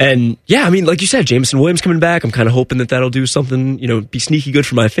 And yeah, I mean, like you said, Jameson Williams coming back. I'm kind of hoping that that'll do something, be sneaky good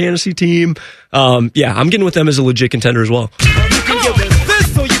for my fantasy team. Yeah, I'm getting with them as a legit contender as well.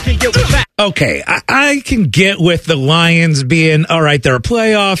 Okay, I can get with the Lions being all right. They're a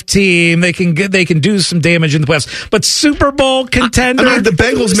playoff team. They can do some damage in the playoffs. But Super Bowl contender. I mean, the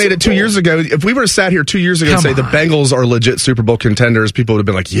Bengals made it 2 years ago. If we were sat here 2 years ago and say the Bengals are legit Super Bowl contenders, people would have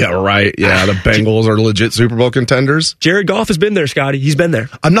been like, "Yeah, right. Yeah, the Bengals are legit Super Bowl contenders." Jared Goff has been there, Scotty. He's been there.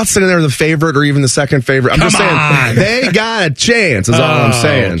 I'm not sitting there the favorite or even the second favorite. I'm just saying they got a chance. Is all I'm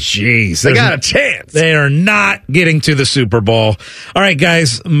saying. Jeez, they got a chance. They are not getting to the Super Bowl. All right,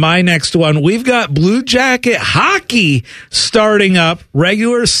 guys. My next one. We've got Blue Jacket hockey starting up,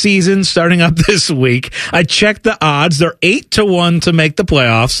 regular season starting up this week. I checked the odds. They're 8-1 to make the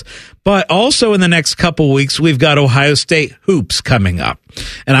playoffs. But also in the next couple weeks, we've got Ohio State hoops coming up.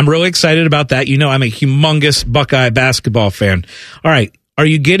 And I'm really excited about that. I'm a humongous Buckeye basketball fan. All right. Are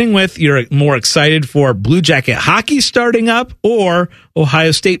you you're more excited for Blue Jacket hockey starting up or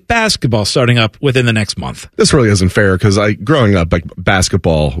Ohio State basketball starting up within the next month? This really isn't fair because growing up,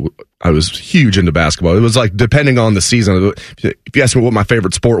 basketball, I was huge into basketball. It was depending on the season. If you ask me what my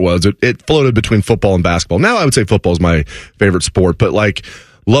favorite sport was, it floated between football and basketball. Now I would say football is my favorite sport, but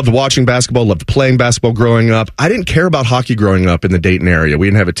loved watching basketball, loved playing basketball growing up. I didn't care about hockey growing up in the Dayton area. We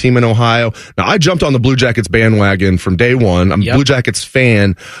didn't have a team in Ohio. Now, I jumped on the Blue Jackets bandwagon from day one. I'm a Blue Jackets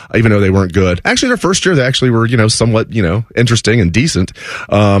fan, even though they weren't good. Actually, their first year, they actually were, somewhat, interesting and decent.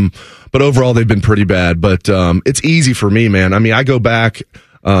 But overall, they've been pretty bad. But it's easy for me, man. I mean, I go back,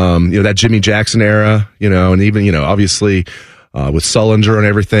 that Jimmy Jackson era, and even, obviously with Sullinger and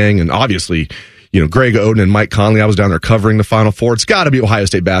everything, and obviously Greg Oden and Mike Conley. I was down there covering the Final Four. It's got to be Ohio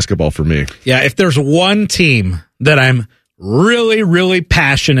State basketball for me. Yeah, if there's one team that I'm really, really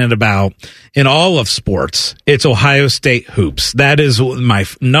passionate about in all of sports, it's Ohio State hoops. That is my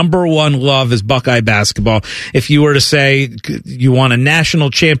number one love is Buckeye basketball. If you were to say you want a national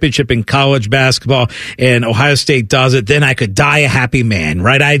championship in college basketball and Ohio State does it, then I could die a happy man,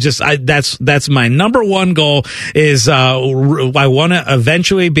 right? That's my number one goal is, I want to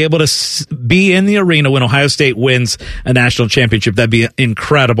eventually be able to be in the arena when Ohio State wins a national championship. That'd be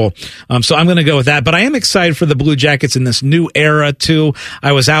incredible. So I'm going to go with that, but I am excited for the Blue Jackets in this new era too.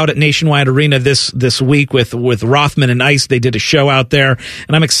 I was out at Nationwide Arena this week with Rothman and Ice. They did a show out there,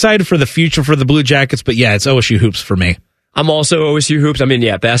 and I'm excited for the future for the Blue Jackets. But yeah, it's OSU hoops for me. I'm also OSU hoops. I mean,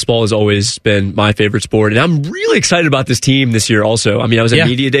 yeah, basketball has always been my favorite sport, and I'm really excited about this team this year also. I mean, I was at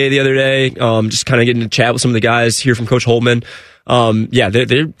Media Day the other day, just kind of getting to chat with some of the guys, hear from Coach Holtman. they're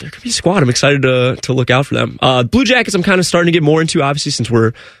going to be a squad. I'm excited to look out for them. Blue Jackets, I'm kind of starting to get more into, obviously, since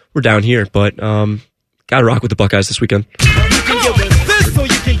we're down here. But got to rock with the Buckeyes this weekend.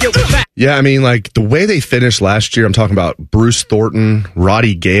 Yeah, I mean, like the way they finished last year, I'm talking about Bruce Thornton,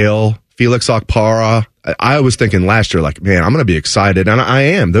 Roddy Gale, Felix Okpara. I was thinking last year, like, man, I'm going to be excited. And I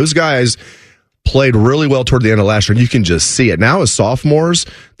am. Those guys played really well toward the end of last year, and you can just see it. Now as sophomores,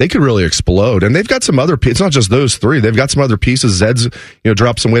 they could really explode. And they've got some other pieces. It's not just those three. They've got some other pieces. Zed's,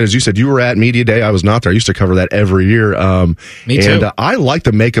 dropped some weight. As you said, you were at Media Day. I was not there. I used to cover that every year. Me too. And I like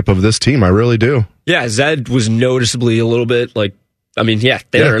the makeup of this team. I really do. Yeah, Zed was noticeably a little bit like,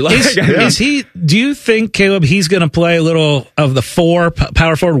 thinner. Is he? Do you think, Caleb, he's going to play a little of the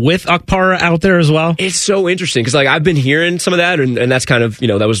power forward with Okpara out there as well? It's so interesting because I've been hearing some of that, and that's kind of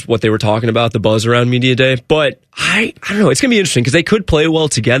that was what they were talking about, the buzz around Media Day. But I don't know. It's going to be interesting because they could play well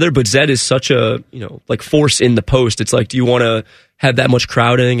together, but Zed is such a force in the post. It's like, do you want to have that much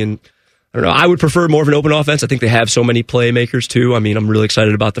crowding? And I don't know. I would prefer more of an open offense. I think they have so many playmakers, too. I mean, I'm really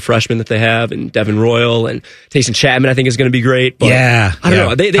excited about the freshmen that they have, and Devin Royal and Tayson Chapman, I think, is going to be great. But I don't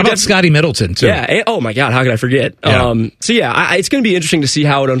know. They how about Scotty Middleton, too? Yeah. Oh, my God. How could I forget? Yeah. It's going to be interesting to see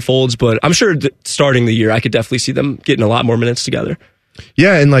how it unfolds, but I'm sure that starting the year, I could definitely see them getting a lot more minutes together.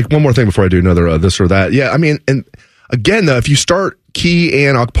 Yeah, and one more thing before I do another this or that. Yeah, I mean, and again, though, if you start Key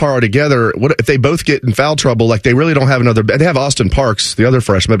and Okpara together, what if they both get in foul trouble? Like, they really don't have another. They have Austin Parks, the other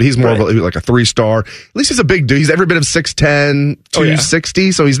freshman, but he's more of a 3-star. At least he's a big dude. He's every bit of 6'10",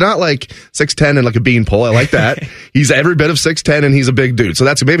 260. So he's not like 6'10" and like a beanpole. I like that. He's every bit of 6'10", and he's a big dude. So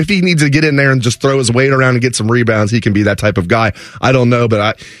that's maybe if he needs to get in there and just throw his weight around and get some rebounds, he can be that type of guy. I don't know,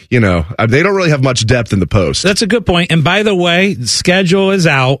 but they don't really have much depth in the post. That's a good point. And by the way, the schedule is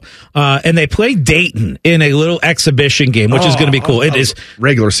out, and they play Dayton in a little exhibition game, which is going to be cool. It is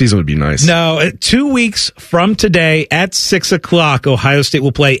regular season would be nice. No, 2 weeks from today at 6:00, Ohio State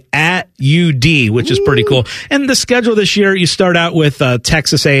will play at UD, which is pretty cool. And the schedule this year, you start out with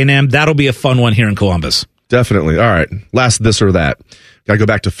Texas A&M. That'll be a fun one here in Columbus. Definitely. All right. Last this or that. Got to go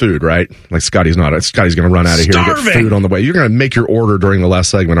back to food, right? Like Scotty's going to run out of here and get food on the way. You're going to make your order during the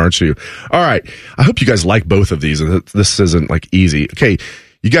last segment, aren't you? All right. I hope you guys like both of these. This isn't easy. Okay.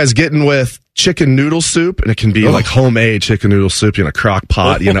 You guys getting with chicken noodle soup, and it can be like homemade chicken noodle soup in a crock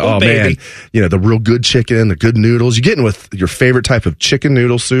pot. Man, the real good chicken, the good noodles. You getting with your favorite type of chicken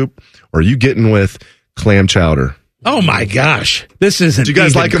noodle soup, or are you getting with clam chowder? Oh my gosh, this isn't. Do you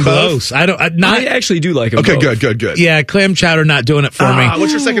guys like them close. both? I actually do like them. Okay, both. good. Yeah, clam chowder not doing it for me.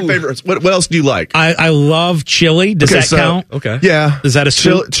 What's your second favorite? What else do you like? I love chili. Does that count? Okay. Yeah. Is that a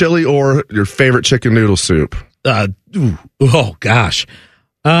soup? Chili or your favorite chicken noodle soup? Oh gosh.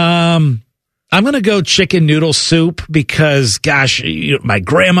 I'm going to go chicken noodle soup because, gosh, my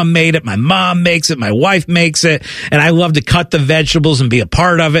grandma made it, my mom makes it, my wife makes it, and I love to cut the vegetables and be a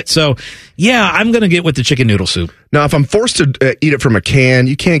part of it. So, yeah, I'm going to get with the chicken noodle soup. Now, if I'm forced to eat it from a can,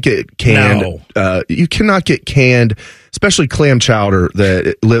 you can't get canned. No. You cannot get canned, especially clam chowder,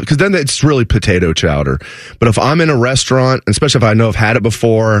 because then it's really potato chowder. But if I'm in a restaurant, and especially if I know I've had it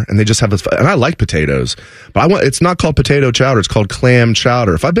before, and they just have this, and I like potatoes, but it's not called potato chowder, it's called clam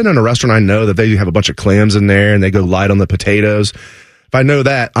chowder. If I've been in a restaurant, I know that they have a bunch of clams in there, and they go light on the potatoes. If I know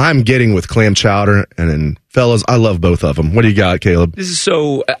that, I'm getting with clam chowder. And then, fellas, I love both of them. What do you got, Caleb?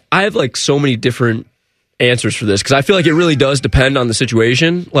 I have so many different answers for this because I feel like it really does depend on the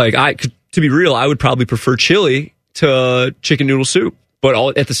situation. To be real, I would probably prefer chili to chicken noodle soup,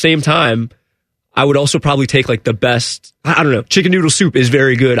 but at the same time, I would also probably take the best. I don't know. Chicken noodle soup is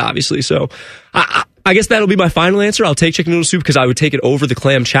very good, obviously. So I guess that'll be my final answer. I'll take chicken noodle soup because I would take it over the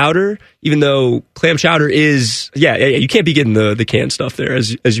clam chowder, even though clam chowder is you can't be getting the canned stuff there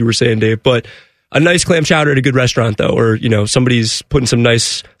as you were saying, Dave, but. A nice clam chowder at a good restaurant, though, or somebody's putting some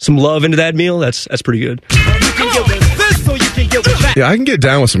love into that meal. That's pretty good. Yeah, I can get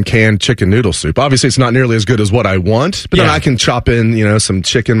down with some canned chicken noodle soup. Obviously, it's not nearly as good as what I want, but then I can chop in some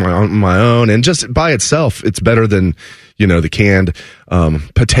chicken on my own, and just by itself, it's better than the canned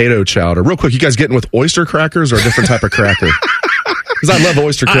potato chowder. Real quick, you guys getting with oyster crackers or a different type of cracker? Because I love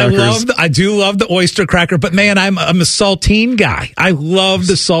oyster crackers. I do love the oyster cracker, but man, I'm a saltine guy. I love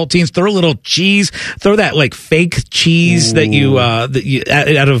the saltines. Throw a little cheese. Throw that fake cheese that you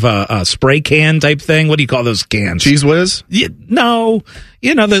out of a spray can type thing. What do you call those cans? Cheese Whiz? No,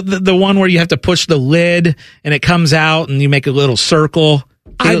 the one where you have to push the lid and it comes out and you make a little circle.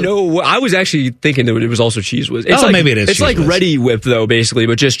 I know. I was actually thinking that it was also Cheese Whiz. Maybe it is. It's Cheese Whiz. Ready Whip though, basically,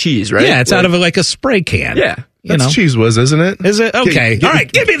 but just cheese, right? Yeah, it's out of a spray can. Yeah. That's Cheese Whiz, isn't it? Is it? Okay. All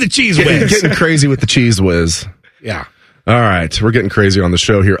right. Give me the Cheese Whiz. Getting crazy with the Cheese Whiz. Yeah. All right, we're getting crazy on the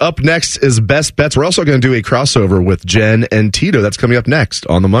show here. Up next is Best Bets. We're also going to do a crossover with Jen and Tito. That's coming up next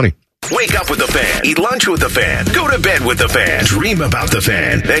on The Money. Wake up with the Fan. Eat lunch with the Fan. Go to bed with the Fan. Dream about the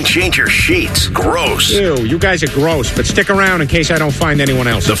Fan. Then change your sheets. Gross. Ew, you guys are gross, but stick around in case I don't find anyone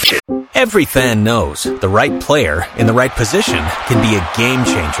else. Every fan knows the right player in the right position can be a game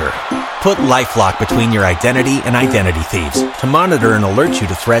changer. Put LifeLock between your identity and identity thieves to monitor and alert you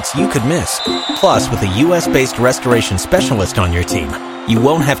to threats you could miss. Plus, with a U.S.-based restoration specialist on your team, you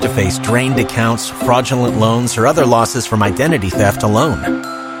won't have to face drained accounts, fraudulent loans, or other losses from identity theft alone.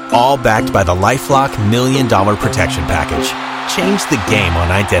 All backed by the LifeLock $1 Million Protection Package. Change the game on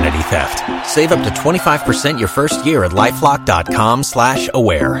identity theft. Save up to 25% your first year at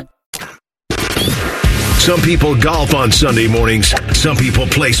LifeLock.com/aware. Some people golf on Sunday mornings. Some people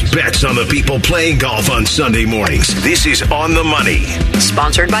place bets on the people playing golf on Sunday mornings. This is On the Money.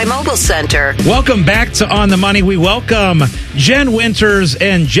 Sponsored by Mobile Center. Welcome back to On the Money. We welcome Jen Winters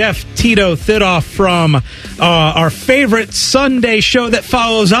and Jeff Tito Thidoff from our favorite Sunday show that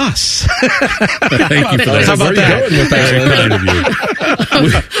follows us. Thank you for that. How about that?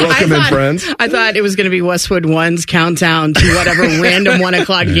 Welcome in, friends. I thought it was going to be Westwood One's countdown to whatever random 1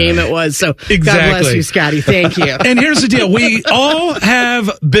 o'clock game it was. So God bless you, Scotty. Thank you. And here's the deal. We all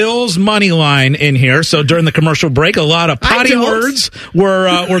have Bill's money line in here. So during the commercial break, a lot of potty words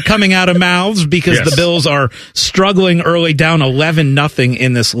were coming out of mouths because the Bills are struggling early, down 11-0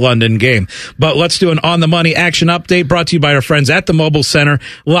 in this London game. But let's do an On the Money action update brought to you by our friends at the Mobile Center.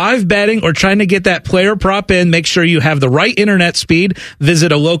 Live betting or trying to get that player prop in, make sure you have the right internet speed.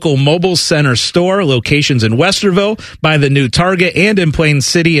 Visit a local Mobile Center store, locations in Westerville, by the new Target, and in Plain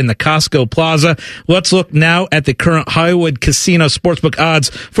City in the Costco Plaza. Let's look now at the current Hollywood Casino Sportsbook odds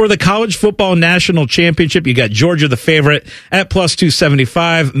for the College Football National Championship. You got Georgia, the favorite, at plus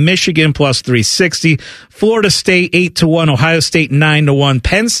 275, Michigan plus 360, Florida State 8-1, Ohio State 9-1,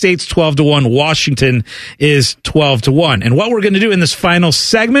 Penn State's 12-1, Washington is 12-1. And what we're going to do in this final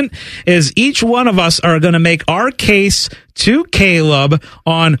segment is each one of us are going to make our case to Caleb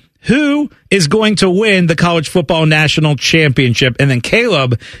on who is going to win the College Football National Championship. And then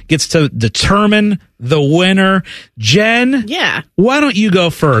Caleb gets to determine the winner. Jen, why don't you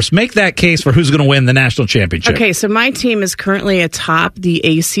go first? Make that case for who's going to win the national championship. Okay, so my team is currently atop the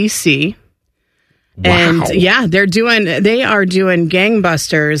ACC. Wow. And they are doing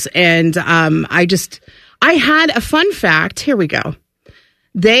gangbusters. And I had a fun fact. Here we go.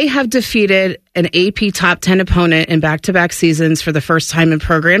 They have defeated an AP top 10 opponent in back-to-back seasons for the first time in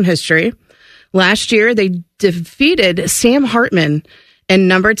program history. Last year, they defeated Sam Hartman and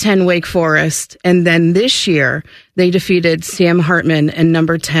number 10 Wake Forest. And then this year, they defeated Sam Hartman and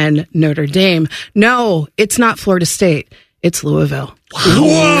number 10 Notre Dame. No, it's not Florida State. It's Louisville.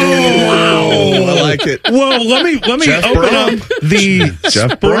 Whoa! I like it. Whoa! Let me open up the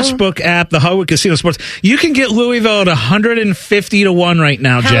Sportsbook app, the Hollywood Casino Sports. You can get Louisville at 150-1 right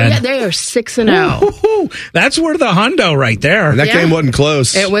now, Jen. Yeah, they are 6-0. That's worth a hundo right there. And that game wasn't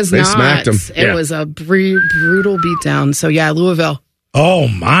close. It was they not. Smacked them. It was a brutal beatdown. So yeah, Louisville. Oh,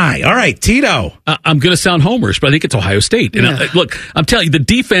 my. All right, Tito. I'm going to sound homerish, but I think it's Ohio State. And look, I'm telling you, the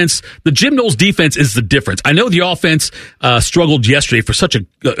defense, the Jim Knowles defense is the difference. I know the offense struggled yesterday for such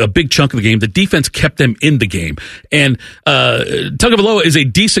a big chunk of the game. The defense kept them in the game. And Tagovailoa is a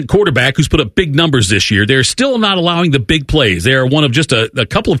decent quarterback who's put up big numbers this year. They're still not allowing the big plays. They are one of just a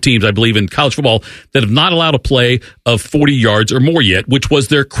couple of teams, I believe, in college football that have not allowed a play of 40 yards or more yet, which was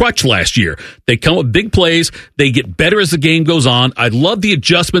their crutch last year. They come with big plays. They get better as the game goes on. I love the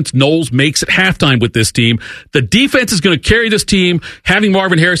adjustments Knowles makes at halftime with this team. The defense is going to carry this team. Having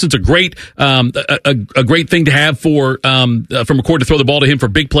Marvin Harrison's a great thing to have for from McCord to throw the ball to him for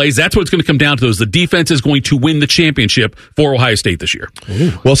big plays. That's what it's going to come down to. Is the defense is going to win the championship for Ohio State this year.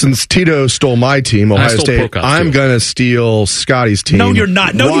 Ooh. Well, since Tito stole my team, Ohio State, I'm going to steal Scotty's team. No, you're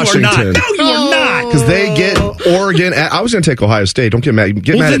not. No, Washington. you are not. No, you are not. Because they get Oregon. I was going to take Ohio State. Don't get mad.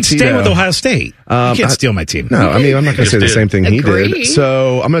 Get mad at Tito. Stay with Ohio State. You can't steal my team. No, I mean, I'm not going to say the same thing he did.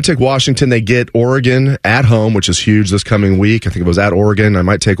 So I'm going to take Washington. They get Oregon at home, which is huge this coming week. I think it was at Oregon. I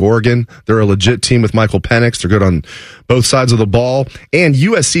might take Oregon. They're a legit team with Michael Penix. They're good on both sides of the ball. And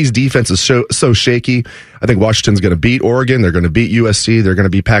USC's defense is so shaky. I think Washington's going to beat Oregon. They're going to beat USC. They're going to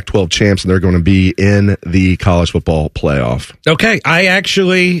be Pac-12 champs, and they're going to be in the college football playoff. Okay, I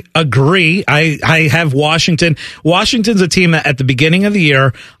actually agree. I have Washington. Washington's a team that at the beginning of the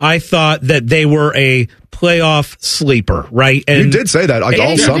year, I thought that they were a playoff sleeper, right? And you did say that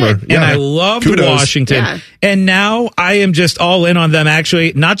all summer. And I loved Washington. Yeah. And now I am just all in on them,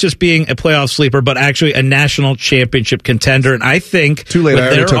 actually, not just being a playoff sleeper, but actually a national championship contender. And I think too late, I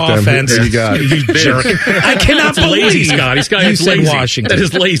already took offense, them. You got you jerk. I cannot believe lazy, Scotty. Scotty you said lazy. Washington. That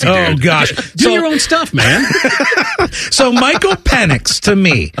is lazy, dude. Oh, gosh. Do your own stuff, man. So Michael Penix, to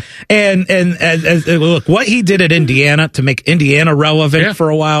me, and look, what he did at Indiana to make Indiana relevant for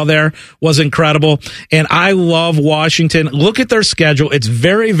a while there was incredible. And I love Washington. Look at their schedule. It's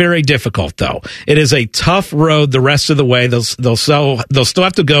very, very difficult, though. It is a tough road the rest of the way. They'll still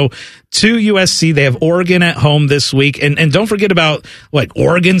have to go to USC. They have Oregon at home this week. And don't forget about, like,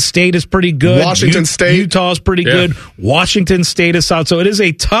 Oregon State is pretty good. Washington State. Utah is pretty good. Washington State is out. So it is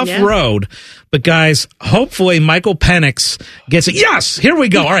a tough road. But, guys, hopefully Michael Penix gets it. Yes! Here we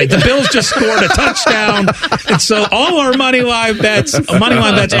go. All right, the Bills just scored a touchdown. And so all our money line bets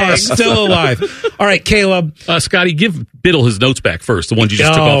are still alive. All right, Caleb. Scotty, give Biddle his notes back first, the ones you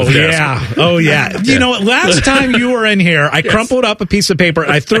just took off his desk. Oh, yeah. You know what? Last time you were in here, I crumpled up a piece of paper,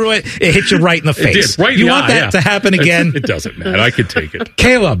 and I threw it. It hit you right in the face. It did, right you want that to happen again? It doesn't matter. I could take it.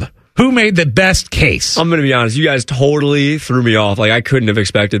 Caleb. Who made the best case? I'm going to be honest. You guys totally threw me off. Like, I couldn't have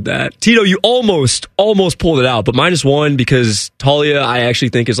expected that. Tito, you almost pulled it out, but -1 because Talia, I actually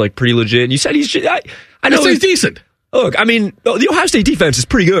think, is like pretty legit. And you said I know he's decent. Look, I mean, the Ohio State defense is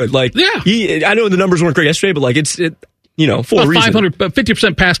pretty good. Like, I know the numbers weren't great yesterday, but like it's for a reason.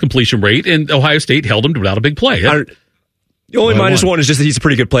 50% pass completion rate, and Ohio State held him without a big play. The only -1 is just that he's a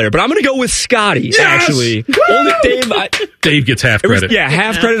pretty good player. But I'm going to go with Scotty, actually. Only Dave gets half credit.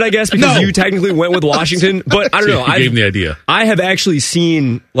 Half credit, I guess, because you technically went with Washington. But I don't know. You gave him the idea. I have actually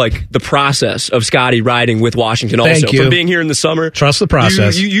seen like the process of Scotty riding with Washington also. Thank you. From being here in the summer. Trust the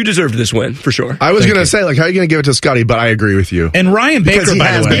process. You deserved this win, for sure. I was going to say, like, how are you going to give it to Scotty? But I agree with you. And Ryan Baker,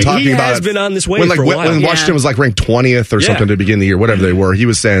 by the way. He has been on this wave for a while. When Washington was like ranked 20th or something to begin the year, whatever they were, he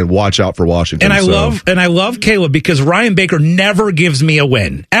was saying, watch out for Washington. And I love Caleb because Ryan Baker never gives me a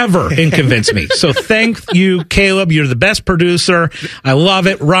win ever and convince me. So thank you, Caleb. You're the best producer. I love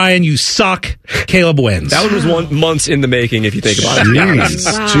it. Ryan, you suck. Caleb wins. That one was months in the making, if you think about it.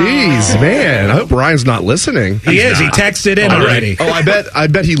 Jeez, man. I hope Ryan's not listening. He is. He texted in already. Oh, I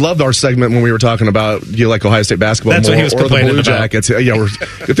bet he loved our segment when we were talking about like Ohio State basketball. That's more, what he was complaining the Blue about. Jackets. Yeah,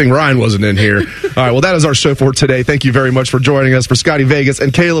 good thing Ryan wasn't in here. All right, well, that is our show for today. Thank you very much for joining us. For Scotty Vegas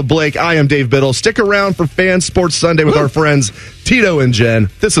and Caleb Blake, I am Dave Biddle. Stick around for Fan Sports Sunday with our friends Tito and Jen.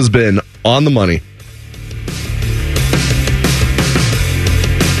 This has been On the Money.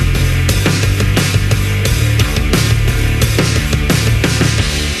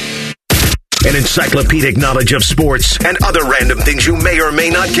 An encyclopedic knowledge of sports and other random things you may or may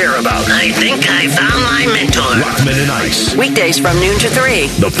not care about. I think I found my mentor. Rockman and Ice. Weekdays from noon to 3.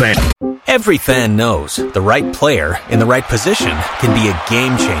 The Fan. Every fan knows the right player in the right position can be a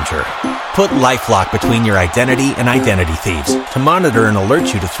game changer. Put LifeLock between your identity and identity thieves to monitor and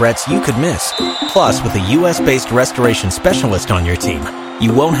alert you to threats you could miss. Plus, with a U.S.-based restoration specialist on your team,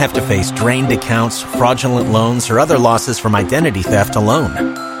 you won't have to face drained accounts, fraudulent loans, or other losses from identity theft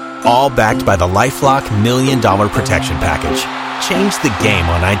alone. All backed by the LifeLock $1 Million Protection Package. Change the game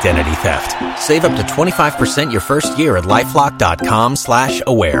on identity theft. Save up to 25% your first year at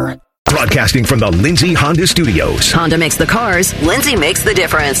LifeLock.com/aware. Broadcasting from the Lindsay Honda Studios. Honda makes the cars. Lindsay makes the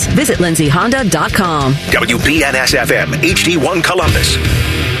difference. Visit lindsayhonda.com. WBNS-FM, HD1 Columbus.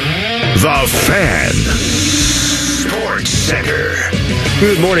 The Fan. Sports Center.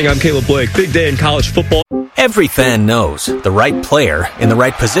 Good morning, I'm Caleb Blake. Big day in college football. Every fan knows the right player in the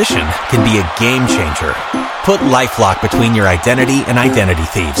right position can be a game changer. Put LifeLock between your identity and identity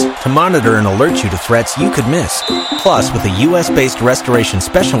thieves to monitor and alert you to threats you could miss. Plus, with a U.S.-based restoration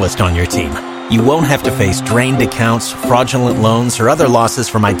specialist on your team, you won't have to face drained accounts, fraudulent loans, or other losses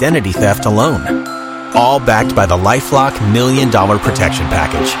from identity theft alone. All backed by the LifeLock $1 Million Protection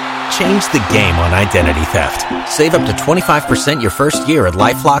Package. Change the game on identity theft. Save up to 25% your first year at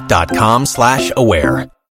LifeLock.com/aware.